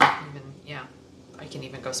 Even, yeah, I can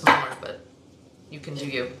even go smaller, but you can do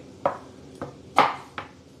you.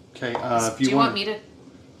 Okay, Do you want me to?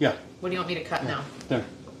 Yeah. What do you want me to cut now? There.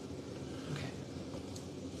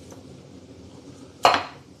 Okay.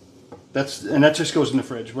 That just goes in the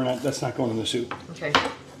fridge. That's not going in the soup. Okay.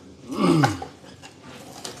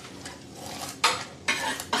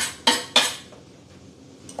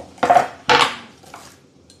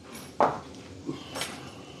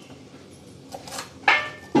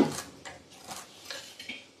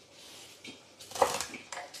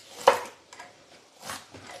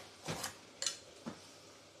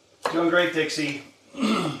 Doing great, Dixie.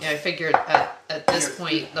 Yeah, I figured at this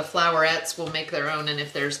point the flowerettes will make their own, and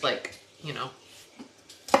if there's like, you know,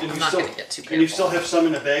 I'm not going to get too careful. And you still have some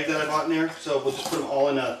in a bag that I bought in there, so we'll just put them all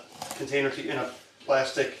in a container, in a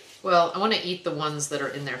plastic. Well, I want to eat the ones that are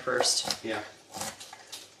in there first. Yeah.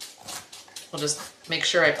 I'll just make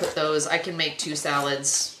sure I put those. I can make 2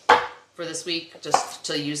 salads for this week just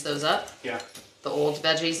to use those up. Yeah. The old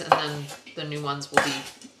veggies, and then the new ones will be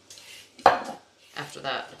after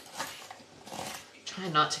that. Try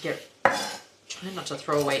not to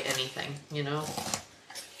throw away anything, you know?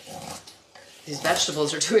 These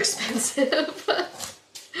vegetables are too expensive.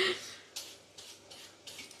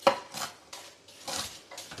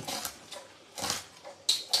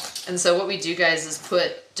 And so what we do, guys, is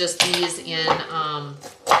put just these in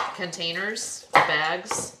containers,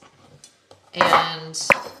 bags, And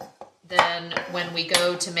then when we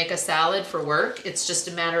go to make a salad for work, it's just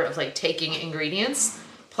a matter of like taking ingredients,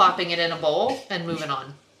 plopping it in a bowl, and moving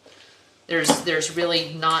on. There's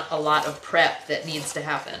really not a lot of prep that needs to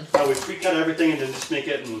happen. We pre-cut everything and then just make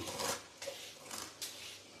it. And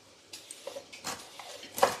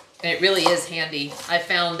it really is handy. I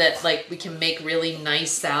found that like we can make really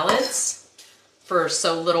nice salads for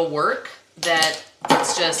so little work that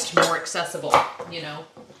it's just more accessible, you know,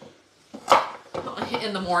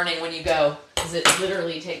 in the morning when you go, because it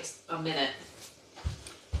literally takes a minute.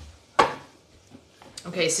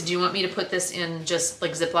 Okay, so do you want me to put this in just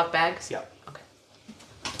like Ziploc bags? yeah. Okay.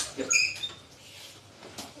 Yep.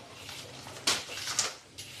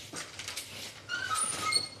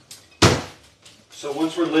 So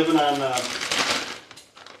once we're living on,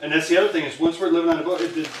 and that's the other thing is once we're living on a boat,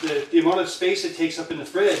 the amount of space it takes up in the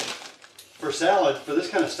fridge for salad, for this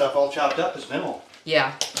kind of stuff all chopped up is minimal.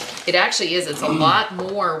 Yeah, it actually is. It's a lot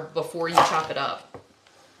more before you chop it up.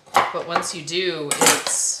 But once you do,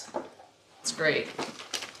 it's great.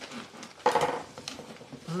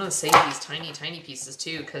 I'm gonna save these tiny pieces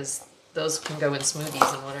too, because those can go in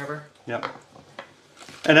smoothies and whatever. Yep.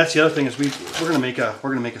 And that's the other thing is we're gonna make a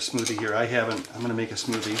smoothie here. I'm gonna make a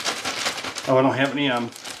smoothie. Oh, I don't have any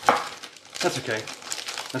that's okay.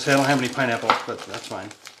 I say I don't have any pineapple, but that's fine.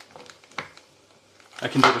 I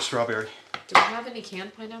can do it with strawberry. Do we have any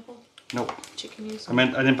canned pineapple? Nope. Chicken use? I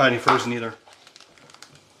didn't buy any frozen either.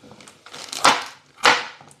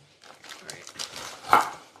 Alright.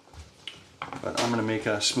 But I'm gonna make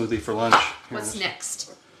a smoothie for lunch. What's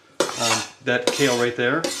next? That kale right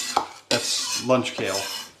there, that's lunch kale.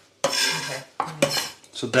 Okay.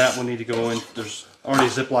 So that will need to go in. There's already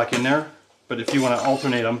Ziploc in there, but if you want to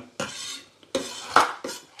alternate them,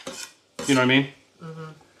 you know what I mean?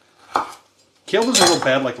 Mm-hmm. Kale doesn't go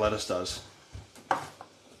bad like lettuce does.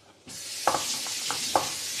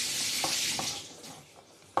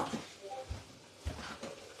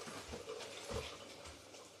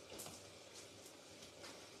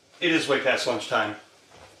 It is way past lunchtime.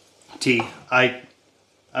 T, I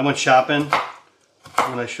went shopping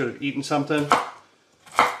when I should have eaten something,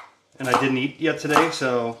 and I didn't eat yet today,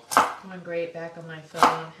 so. I'm great, back on my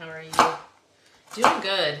phone. How are you? Doing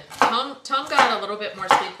good. Tom got a little bit more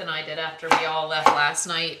sleep than I did after we all left last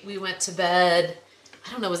night. We went to bed,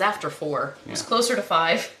 I don't know, it was after 4. It was closer to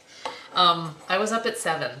 5. I was up at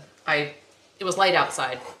 7. It was light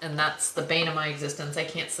outside, and that's the bane of my existence. I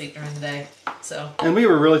can't sleep during the day, so. And we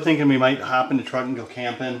were really thinking we might hop in the truck and go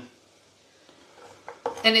camping.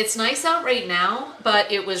 And it's nice out right now,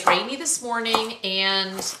 but it was rainy this morning,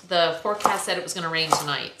 and the forecast said it was going to rain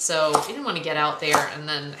tonight. So we didn't want to get out there and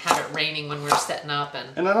then have it raining when we were setting up.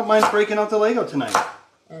 And I don't mind breaking out the Lego tonight.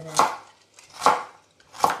 Mm-hmm.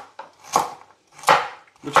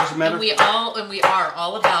 Which is a matter. And we are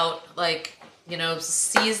all about, like, you know,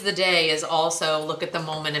 seize the day is also look at the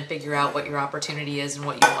moment and figure out what your opportunity is and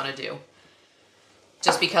what you want to do.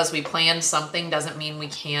 Just because we planned something doesn't mean we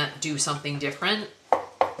can't do something different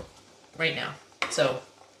right now. So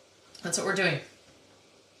that's what we're doing.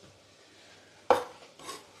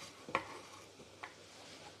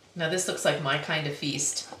 Now this looks like my kind of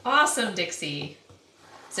feast. Awesome, Dixie.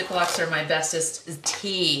 Ziplocs are my bestest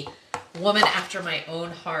tea. Woman after my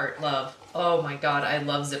own heart, love. Oh my God, I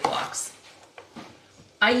love Ziplocs.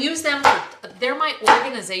 I use them they're my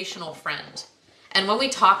organizational friend. And when we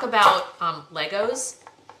talk about Legos,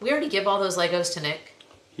 we already give all those Legos to Nick.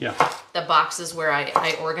 Yeah. The boxes where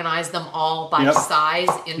I organize them all by size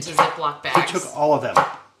into Ziploc bags. He took all of them.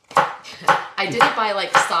 I did it by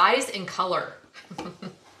like size and color.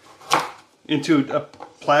 Into a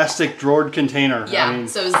plastic drawered container. Yeah, I mean,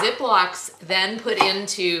 so Ziplocs then put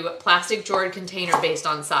into plastic drawered container based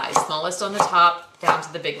on size. Smallest on the top, down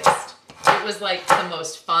to the biggest. It was like the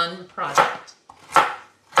most fun project.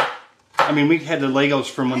 I mean, we had the Legos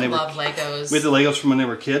from when I they were. love Legos. We had the Legos from when they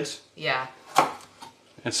were kids. Yeah.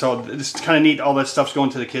 And so it's kind of neat. All that stuff's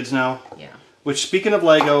going to the kids now. Yeah. Which, speaking of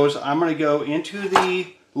Legos, I'm going to go into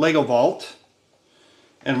the Lego vault,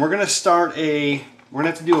 and we're going to start we're going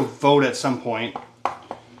to have to do a vote at some point.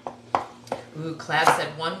 Ooh, Clav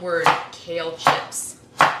said one word: kale chips.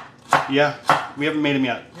 Yeah, we haven't made them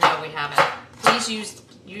yet. No, we haven't. Please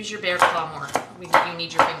use your bear claw more. You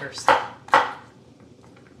need your fingers.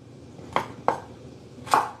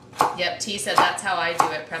 Yep, T said that's how I do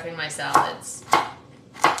it, prepping my salads.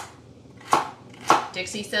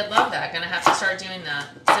 Dixie said love that. Gonna have to start doing that.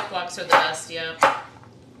 Ziplocs are the best, yeah.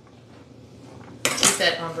 T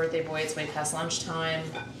said on birthday boy, it's way past lunchtime.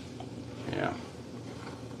 Yeah.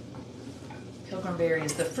 Pilgrim berry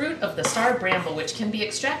is the fruit of the star bramble, which can be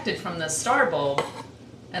extracted from the star bulb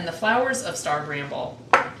And the Flowers of Star Bramble.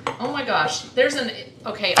 Oh my gosh, there's an,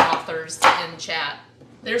 okay, authors in chat.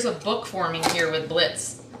 There's a book forming here with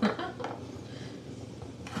Blitz.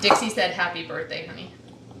 Dixie said, happy birthday, honey.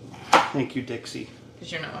 Thank you, Dixie.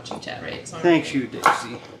 Because you're not watching chat, right? So Thanks you,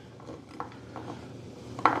 Dixie.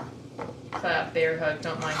 Clab, bear hug,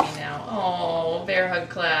 don't mind me now. Oh, bear hug,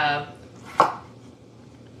 Clab.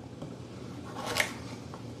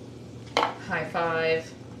 High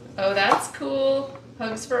five. Oh, that's cool.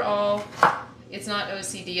 Hugs for all. It's not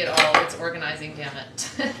OCD at all. It's organizing, damn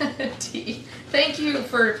it. T. Thank you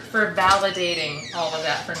for validating all of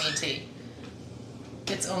that for me, T.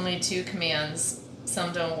 It's only 2 commands.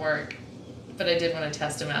 Some don't work. But I did want to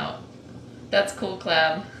test them out. That's cool,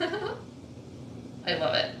 Clab. I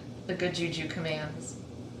love it. The good juju commands.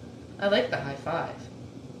 I like the high five.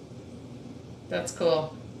 That's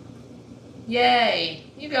cool. Yay!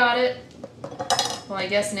 You got it. Well, I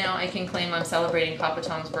guess now I can claim I'm celebrating Papa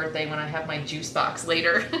Tom's birthday when I have my juice box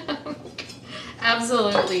later.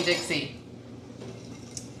 Absolutely, Dixie.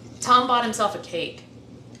 Tom bought himself a cake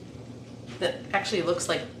that actually looks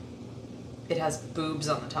like it has boobs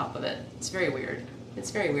on the top of it. It's very weird.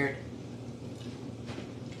 It's very weird.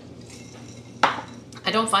 I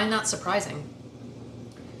don't find that surprising.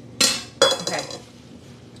 Okay.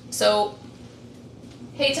 So,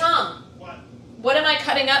 hey Tom. What? What am I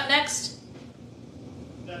cutting up next?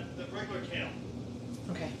 The regular kale.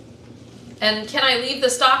 Okay. And can I leave the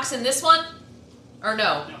stalks in this one? Or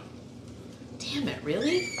no? No. Damn it,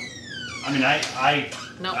 really? I mean, I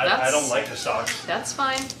don't like the stalks. That's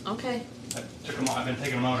fine. Okay. I took them out. I've been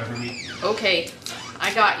taking them out every week. Okay.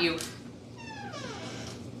 I got you.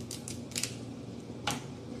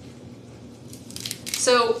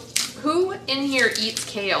 So, who in here eats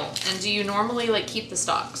kale? And do you normally like keep the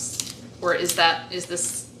stalks? Or is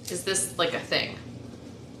this like a thing?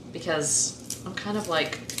 Because I'm kind of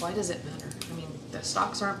like, why does it matter? I mean, the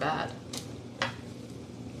stalks aren't bad.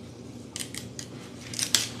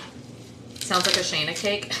 Sounds like a Shayna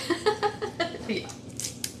cake. Yeah.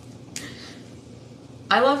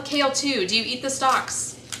 I love kale too. Do you eat the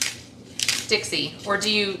stalks, Dixie? Or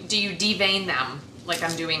do you devein them like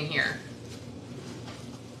I'm doing here?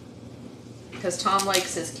 Because Tom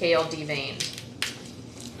likes his kale deveined.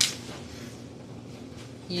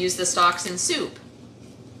 You use the stalks in soup.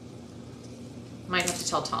 Might have to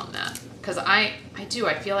tell Tom that. Because I do.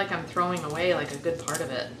 I feel like I'm throwing away like a good part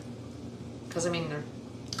of it. Because I mean, they're...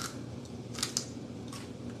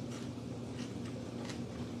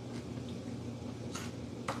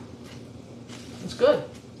 It's good.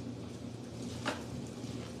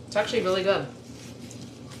 It's actually really good.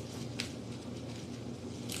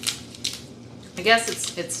 I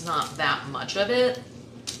guess it's not that much of it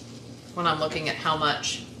when I'm looking at how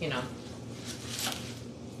much, you know,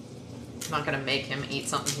 I'm not gonna make him eat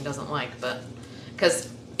something he doesn't like, but because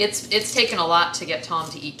it's taken a lot to get Tom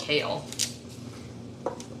to eat kale.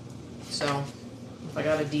 So if I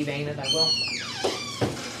gotta devein it, I will.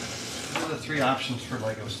 What are the 3 options for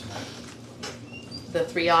Legos tonight? The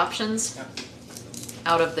 3 options? Yeah.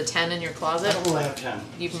 Out of the 10 in your I closet? don't really have 10.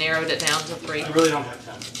 You've narrowed it down to 3? I really don't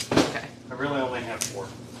have 10. Okay. I really only have 4.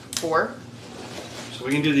 4? So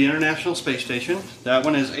we can do the International Space Station. That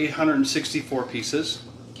one is 864 pieces.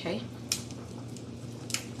 Okay.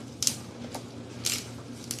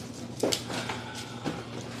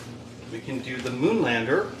 We can do the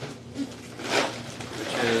Moonlander,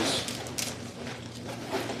 which is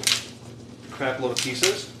a crap load of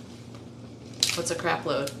pieces. What's a crap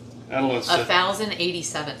load? I don't know. It's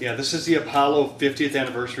 1,087. yeah, this is the Apollo 50th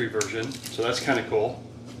anniversary version, so that's kind of cool.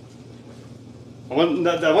 I wasn't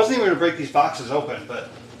even going to break these boxes open, but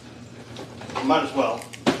I might as well.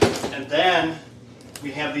 And then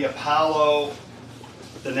we have the Apollo,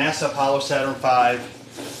 the NASA Apollo Saturn V,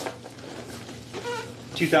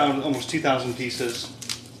 2,000, almost 2,000 pieces.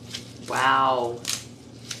 Wow.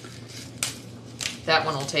 That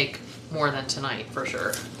one will take more than tonight for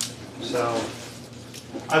sure. So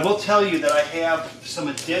I will tell you that I have some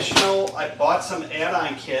additional, I bought some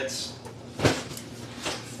add-on kits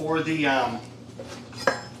for the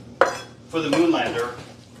Moonlander.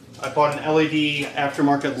 I bought an LED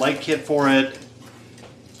aftermarket light kit for it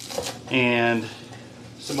and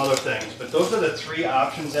some other things. But those are the 3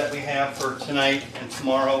 options that we have for tonight and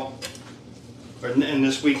tomorrow, or in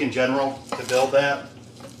this week in general, to build that.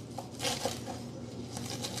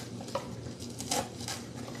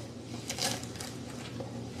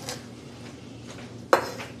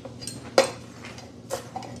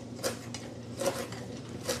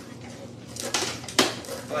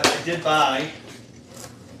 But I did buy,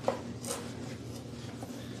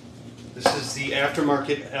 this is the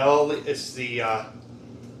aftermarket it's the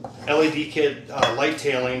LED kit light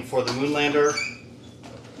tailing for the Moonlander.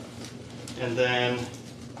 And then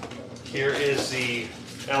here is the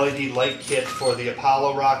LED light kit for the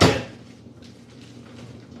Apollo rocket.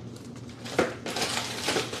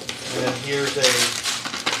 And then here's a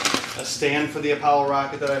stand for the Apollo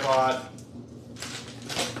rocket that I bought.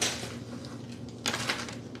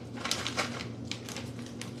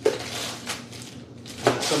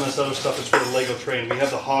 And then some of this other stuff is for the Lego train. We have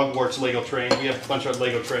the Hogwarts Lego train. We have a bunch of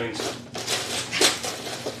Lego trains as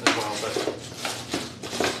well. But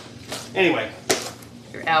anyway.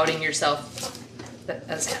 You're outing yourself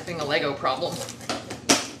as having a Lego problem.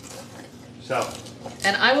 So.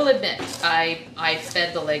 And I will admit, I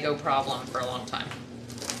fed the Lego problem for a long time.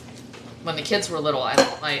 When the kids were little,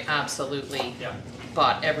 I absolutely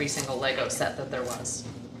bought every single Lego set that there was.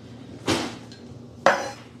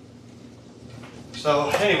 So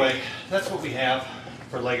anyway, that's what we have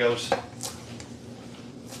for Legos.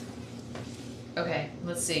 Okay,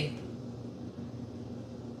 let's see.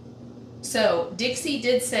 So Dixie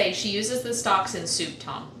did say she uses the stalks in soup,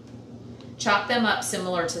 Tom. Chop them up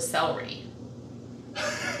similar to celery.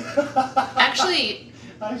 Actually,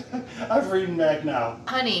 I've reading back now.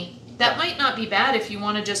 Honey, that might not be bad if you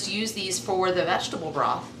want to just use these for the vegetable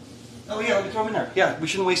broth. Oh yeah, let me throw them in there. Yeah, we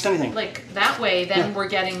shouldn't waste anything. Like that way, then we're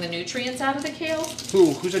getting the nutrients out of the kale.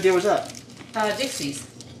 Whose idea was that? Dixie's.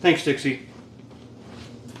 Thanks, Dixie.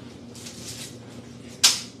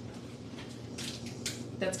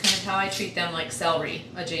 That's kind of how I treat them, like celery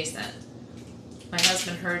adjacent. My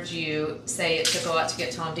husband heard you say it took a lot to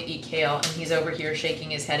get Tom to eat kale, and he's over here shaking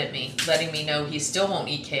his head at me, letting me know he still won't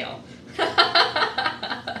eat kale.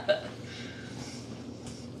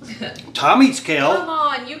 Tom eats kale. Come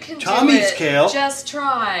on, you can Tom do eats it. kale. Just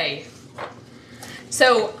try.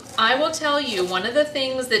 So I will tell you, one of the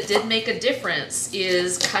things that did make a difference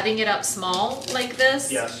is cutting it up small like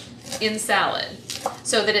this in salad,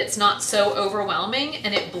 so that it's not so overwhelming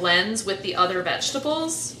and it blends with the other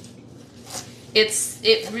vegetables.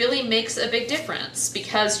 It really makes a big difference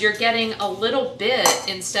because you're getting a little bit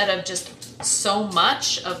instead of just so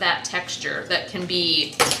much of that texture that can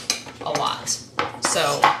be a lot.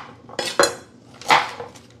 So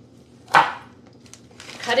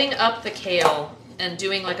cutting up the kale and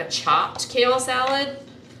doing like a chopped kale salad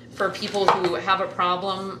for people who have a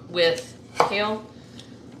problem with kale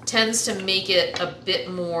tends to make it a bit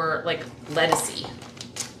more like lettucey.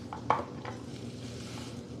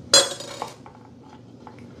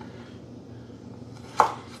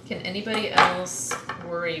 Can anybody else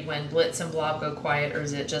worry when Blitz and Blob go quiet, or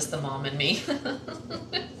is it just the mom and me?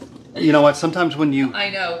 You know what? Sometimes when you I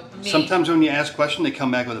know. Sometimes when you ask questions, they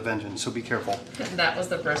come back with a vengeance. So be careful. That was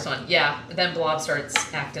the first one. Yeah. Then Blob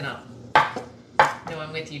starts acting up. No,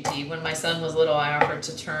 I'm with you, T. When my son was little, I offered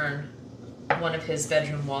to turn one of his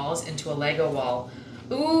bedroom walls into a Lego wall.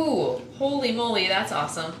 Ooh, holy moly, that's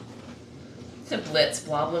awesome. To Blitz,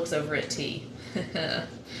 Blob looks over at T.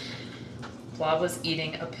 Blob was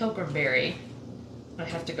eating a pilgrim berry. I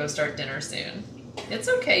have to go start dinner soon. It's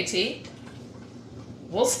okay, T.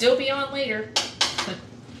 We'll still be on later.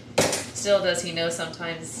 Still, does he know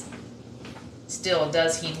sometimes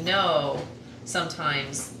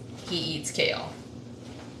he eats kale?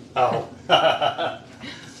 Oh.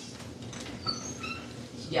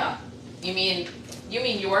 Yeah. You mean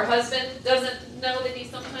your husband doesn't know that he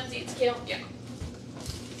sometimes eats kale? Yeah.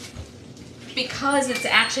 Because it's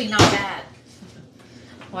actually not bad.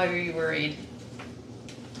 Why are you worried?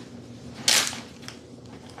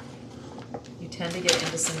 You tend to get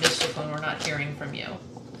into some mischief when we're not hearing from you.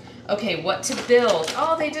 Okay, what to build?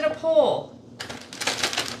 Oh, they did a poll.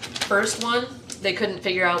 First one, they couldn't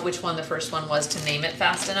figure out which one the first one was to name it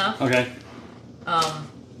fast enough. Okay.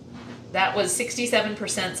 That was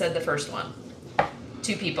 67% said the first one.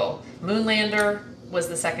 2 people. Moonlander was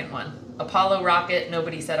the second one. Apollo rocket,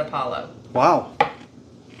 nobody said Apollo. Wow.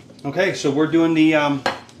 Okay, so we're doing the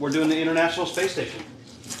International Space Station.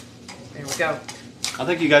 There we go. I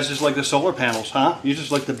think you guys just like the solar panels, huh? You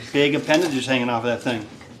just like the big appendages hanging off of that thing.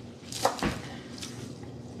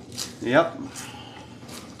 Yep.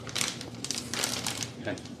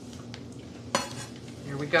 Okay.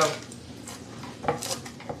 Here we go.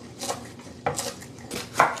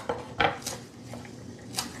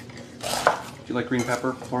 Do you like green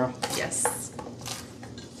pepper, Laura? Yes.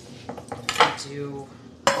 I do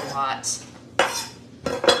a lot.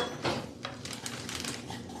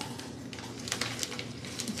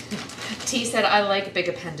 T said, I like big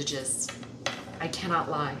appendages. I cannot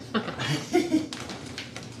lie.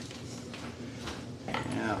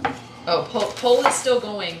 Yeah. Oh, poll is still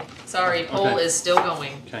going. Sorry, poll is still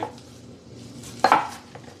going. Okay.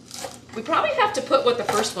 We probably have to put what the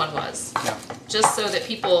first one was, Yeah. just so that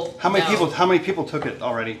people How many know. How many people took it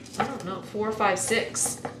already? I don't know, 4, 5,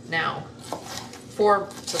 6 now. 4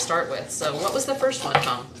 to start with. So what was the first one,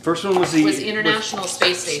 Tom? The first one was the International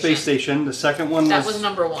Space Station. Space Station. The second one That was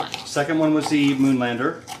number 1. Second one was the moon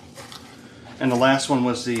lander, and the last one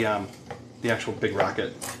was the actual big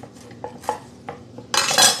rocket.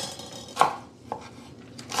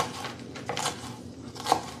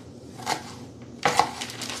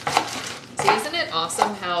 See, isn't it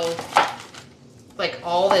awesome how like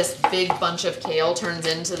all this big bunch of kale turns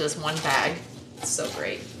into this one bag? It's so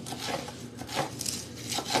great.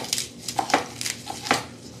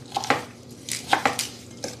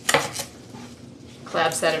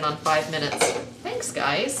 Clab set it on 5 minutes. Thanks,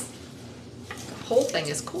 guys. The whole thing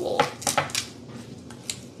is cool.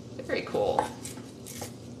 Very cool.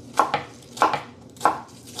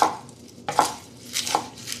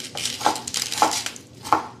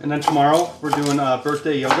 And then tomorrow we're doing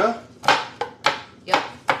birthday yoga, Yep.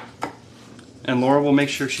 and Laura will make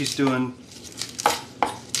sure she's doing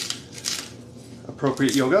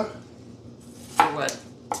appropriate yoga. For what?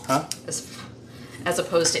 Huh? As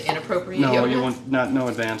opposed to inappropriate No, yoga? you won't. No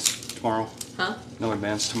advance tomorrow. Huh? No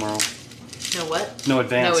advance tomorrow. No what? No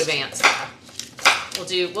advance. No advance. We'll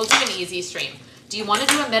do an easy stream. Do you want to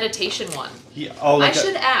do a meditation one? Yeah. Oh, like I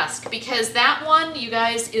should ask, because that one, you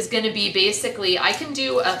guys, is going to be basically, I can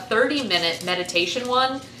do a 30-minute meditation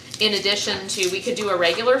one in addition to, we could do a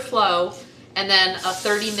regular flow and then a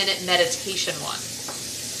 30-minute meditation one.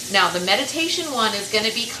 Now, the meditation one is going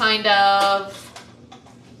to be kind of,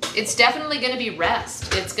 it's definitely going to be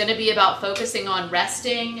rest. It's going to be about focusing on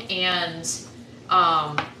resting and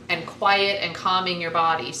quiet and calming your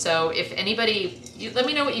body. So if anybody, let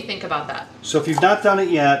me know what you think about that. So if you've not done it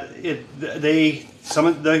yet,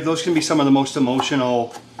 those can be some of the most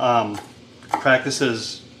emotional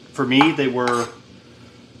practices. For me, they were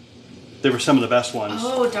some of the best ones.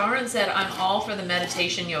 Oh, Darren said, I'm all for the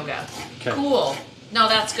meditation yoga. Okay. Cool. No,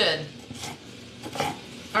 that's good.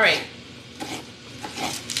 All right.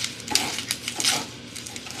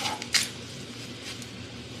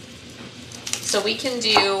 So we can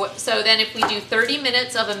do, so then if we do 30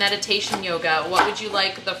 minutes of a meditation yoga, what would you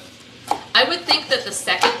like I would think that the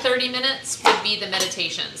second 30 minutes would be the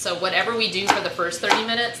meditation. So whatever we do for the first 30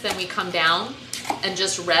 minutes, then we come down and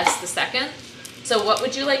just rest the second. So what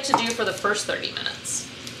would you like to do for the first 30 minutes?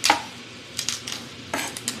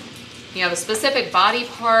 You have a specific body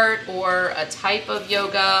part or a type of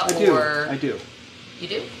yoga? I do. Or I do. You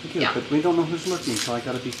do? I do. Yeah. But we don't know who's looking, so I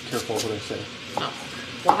got to be careful what I say. No.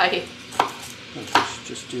 Why?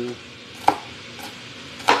 Just do.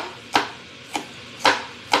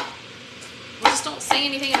 Well, just don't say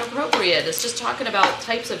anything inappropriate. It's just talking about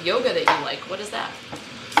types of yoga that you like. What is that?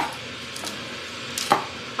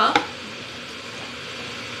 Huh?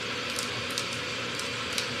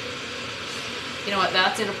 You know what?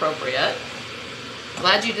 That's inappropriate.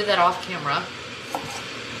 Glad you did that off camera.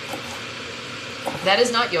 That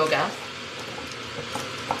is not yoga.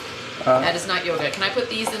 That is not yoga. Can I put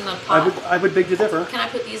these in the pot? I would beg to differ. Can I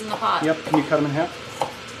put these in the pot? Yep. Can you cut them in half?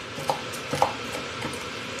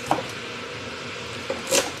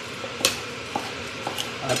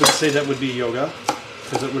 I would say that would be yoga,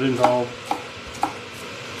 because it would involve.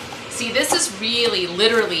 See, this is really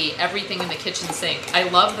literally everything in the kitchen sink. I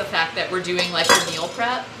love the fact that we're doing like a meal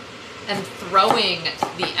prep and throwing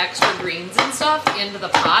the extra greens and stuff into the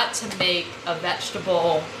pot to make a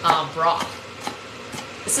vegetable broth.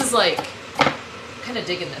 This is like, I'm kind of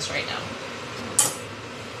digging this right now.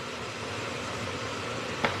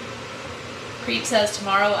 Creep says,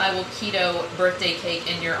 tomorrow I will keto birthday cake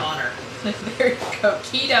in your honor. There you go,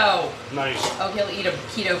 keto. Nice. Oh, he'll eat a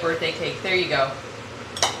keto birthday cake. There you go.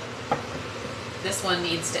 This one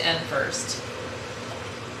needs to end first.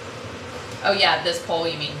 Oh yeah, this poll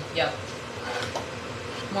you mean. Yep.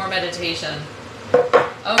 More meditation.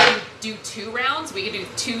 Oh, we do 2 rounds? We could do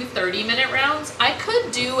 2 30-minute rounds? I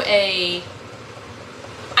could do a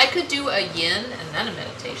yin and then a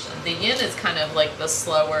meditation. The yin is kind of like the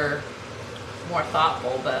slower, more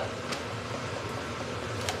thoughtful, but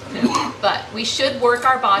we should work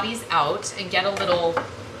our bodies out and get a little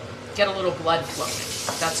blood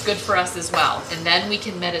flowing. That's good for us as well. And then we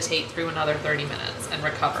can meditate through another 30 minutes and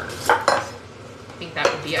recover. I think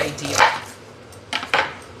that would be ideal.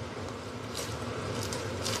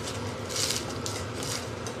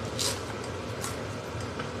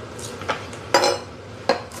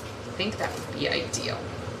 I think that would be ideal.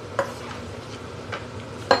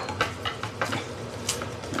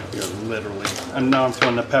 You're literally. And now I'm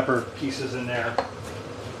throwing the pepper pieces in there.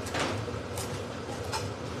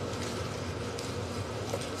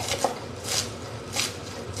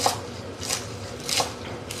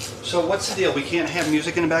 So what's the deal? We can't have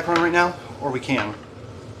music in the background right now, or we can?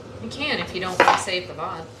 You can if you don't want to save the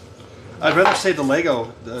VOD. I'd rather save the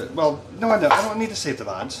Lego. Well, no, I don't need to save the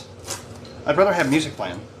VODs. I'd rather have music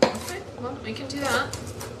playing. Okay, well, we can do that.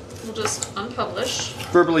 We'll just unpublish.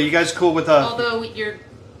 Verbally, you guys cool with Although you're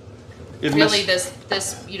if really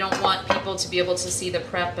this you don't want people to be able to see the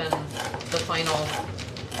prep and the final,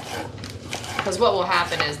 because what will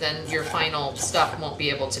happen is then your final stuff won't be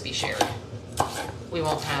able to be shared. We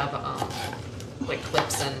won't have like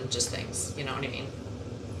clips and just things. You know what I mean?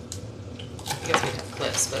 I guess we'd have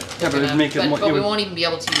clips, but Yeah, but it'd make it more- but it we would- won't even be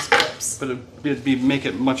able to use clips. But it'd be make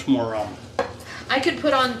it much more. I could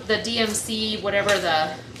put on the DMC, whatever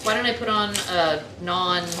the. Why don't I put on a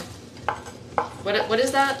non. What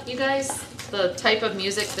is that, you guys? The type of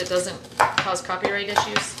music that doesn't cause copyright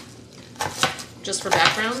issues? Just for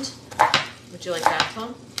background? Would you like that,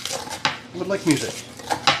 Tom? I would like music.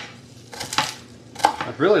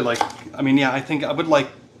 I'd really like. I mean, yeah, I think I would like.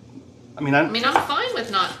 I mean, I'm fine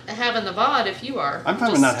with not having the VOD if you are. I'm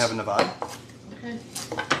fine with not having the VOD. Okay.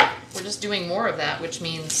 We're just doing more of that, which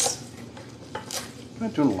means. I'm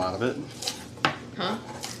not doing a lot of it. Huh?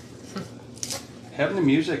 Having the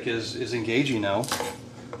music is engaging now.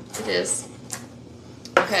 It is.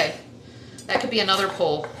 Okay. That could be another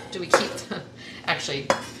poll. Do we keep. Actually,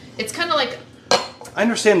 it's kind of like. I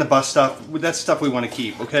understand the bus stuff. That's stuff we want to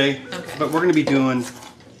keep, okay? Okay. But we're going to be doing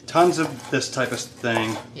tons of this type of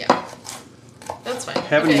thing. Yeah. That's fine.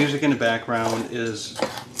 Having Okay. music in the background is.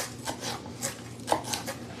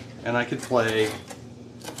 And I could play.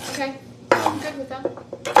 Okay. I'm good with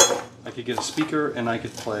that. I could get a speaker and I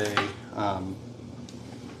could play.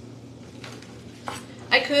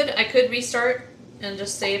 I could restart and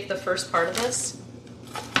just save the first part of this.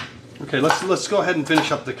 Okay, let's go ahead and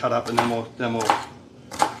finish up the cut up, and then we'll.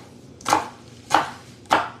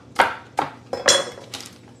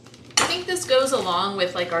 I think this goes along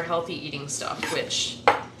with like our healthy eating stuff, which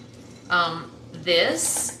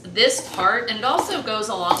this part, and it also goes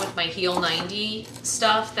along with my Heal 90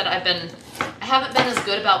 stuff that I haven't been as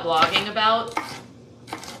good about blogging about,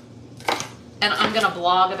 and I'm gonna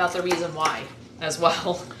blog about the reason why as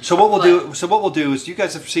well. So what we'll do is you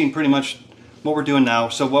guys have seen pretty much what we're doing now.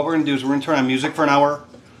 So what we're gonna do is we're gonna turn on music for an hour,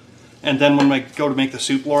 and then when we go to make the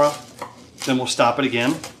soup, Laura, then we'll stop it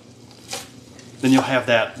again. Then you'll have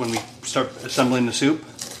that when we start assembling the soup,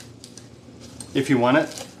 if you want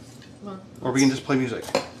it, Well, or we can just play music.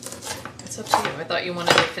 it's up to you. I thought you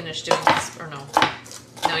wanted to finish doing this, or no?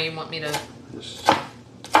 Now you want me to. Just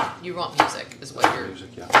You want music, is what you're. music,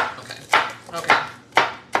 yeah. Okay.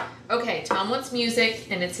 Okay, Tom wants music,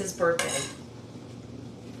 and it's his birthday.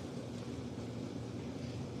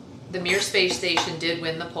 The Mir Space Station did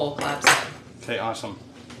win the poll, Clap said. Okay, awesome.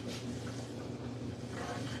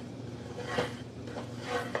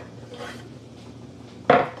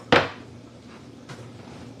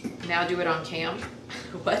 Now do it on cam.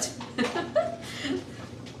 What?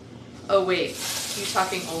 Oh wait, you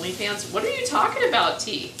talking OnlyFans? What are you talking about,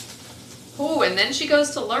 T? Oh, and then she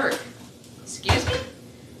goes to lurk. Excuse me?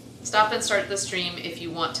 Stop and start the stream if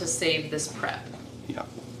you want to save this prep. Yeah.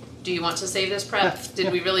 Do you want to save this prep? Yeah, Did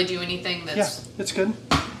yeah. we really do anything Yeah, that's... it's good.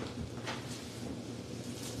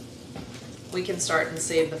 We can start and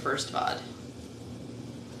save the first VOD.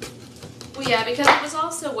 Well, yeah, because it was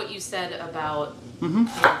also what you said about Mm-hmm.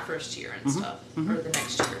 your first year and Mhm, stuff, mhm. or the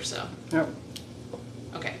next year, so. Yep.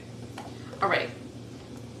 Okay. All right.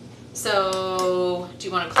 So, do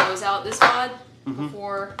you want to close out this VOD Mhm.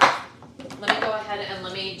 before? Let me go ahead and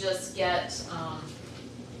let me just get.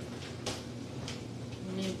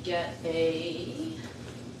 Let me get a.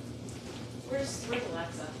 Where's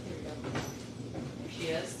Alexa? Here we go. There she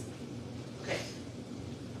is. Okay.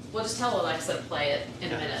 We'll just tell Alexa to play it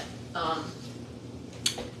in a minute.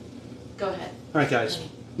 Go ahead. All right, guys.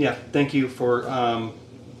 Yeah, thank you for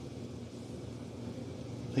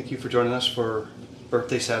joining us for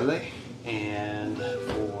Birthday Saturday, and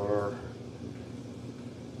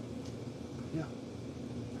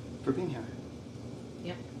for being here.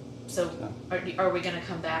 Yep. So, So. are we gonna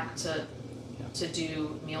come back to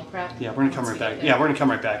do meal prep? Yeah, we're gonna come once right we back. get there? Yeah, we're gonna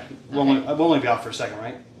come right back. Okay. We'll only be off for a second,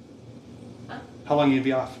 right? Huh? How long are you gonna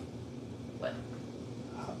be off? What?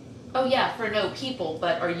 Oh yeah, for no people.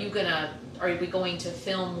 But are we going to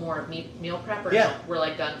film more meal prep, or Yeah. no? We're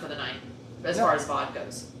like done for the night as Yeah. far as VOD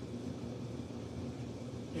goes?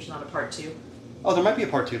 There's not a part 2. Oh, there might be a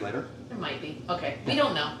part 2 later. There might be. Okay, we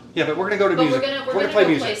don't know. Yeah, but we're gonna go to But music. we're gonna play go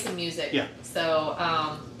music. play some music. Yeah. So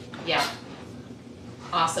yeah,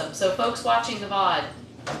 awesome. So folks watching the VOD,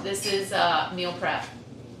 this is meal prep.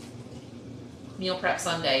 meal prep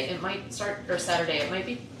Sunday, it might start, or Saturday, it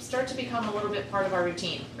might start to become a little bit part of our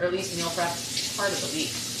routine, or at least meal prep part of the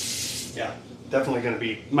week. Yeah, definitely going to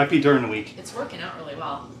be, might be during the week. It's working out really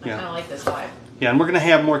well. I Yeah. kind of like this vibe. Yeah, and we're going to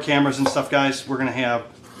have more cameras and stuff, guys. We're going to have,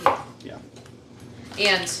 yeah.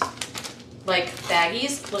 And like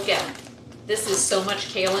baggies, look at this is so much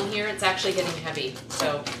kale in here. It's actually getting heavy.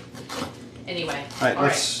 So anyway, All right,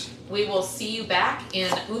 let's. we will see you back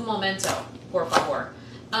in un momento, por favor.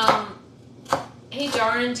 Hey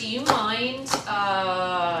Darren, do you mind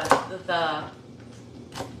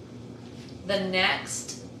the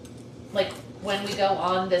next, like when we go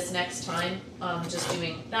on this next time, just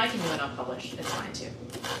doing, no, I can do it unpublished, it's fine too.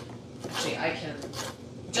 Actually, I can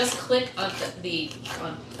just click on the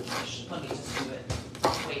unpublish. Let me just do it.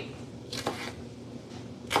 Wait.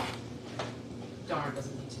 Darn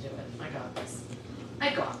doesn't need to do it. I got this. I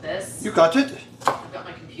got this. You got it? I've got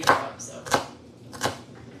my computer up, so.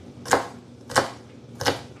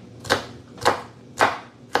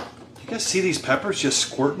 You guys see these peppers just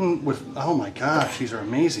squirting with, oh my gosh, these are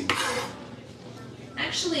amazing.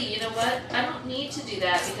 Actually, you know what? I don't need to do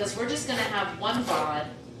that because we're just gonna have one VOD.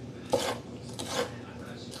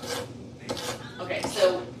 Okay,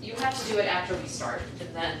 so you have to do it after we start,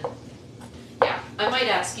 and then, yeah, I might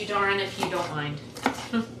ask you, Darren, if you don't mind.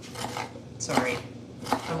 Sorry,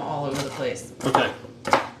 I'm all over the place. Okay.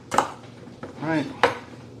 All right.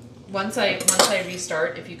 Once I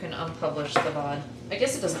restart, if you can unpublish the VOD. I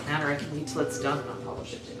guess it doesn't matter, I can wait till it's done and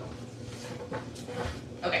unpublish it too.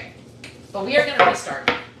 Okay, but we are gonna restart.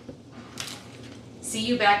 See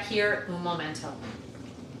you back here, un momento.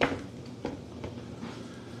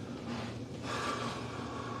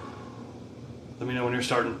 Let me know when you're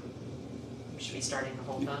starting. Should be starting the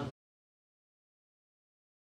whole time.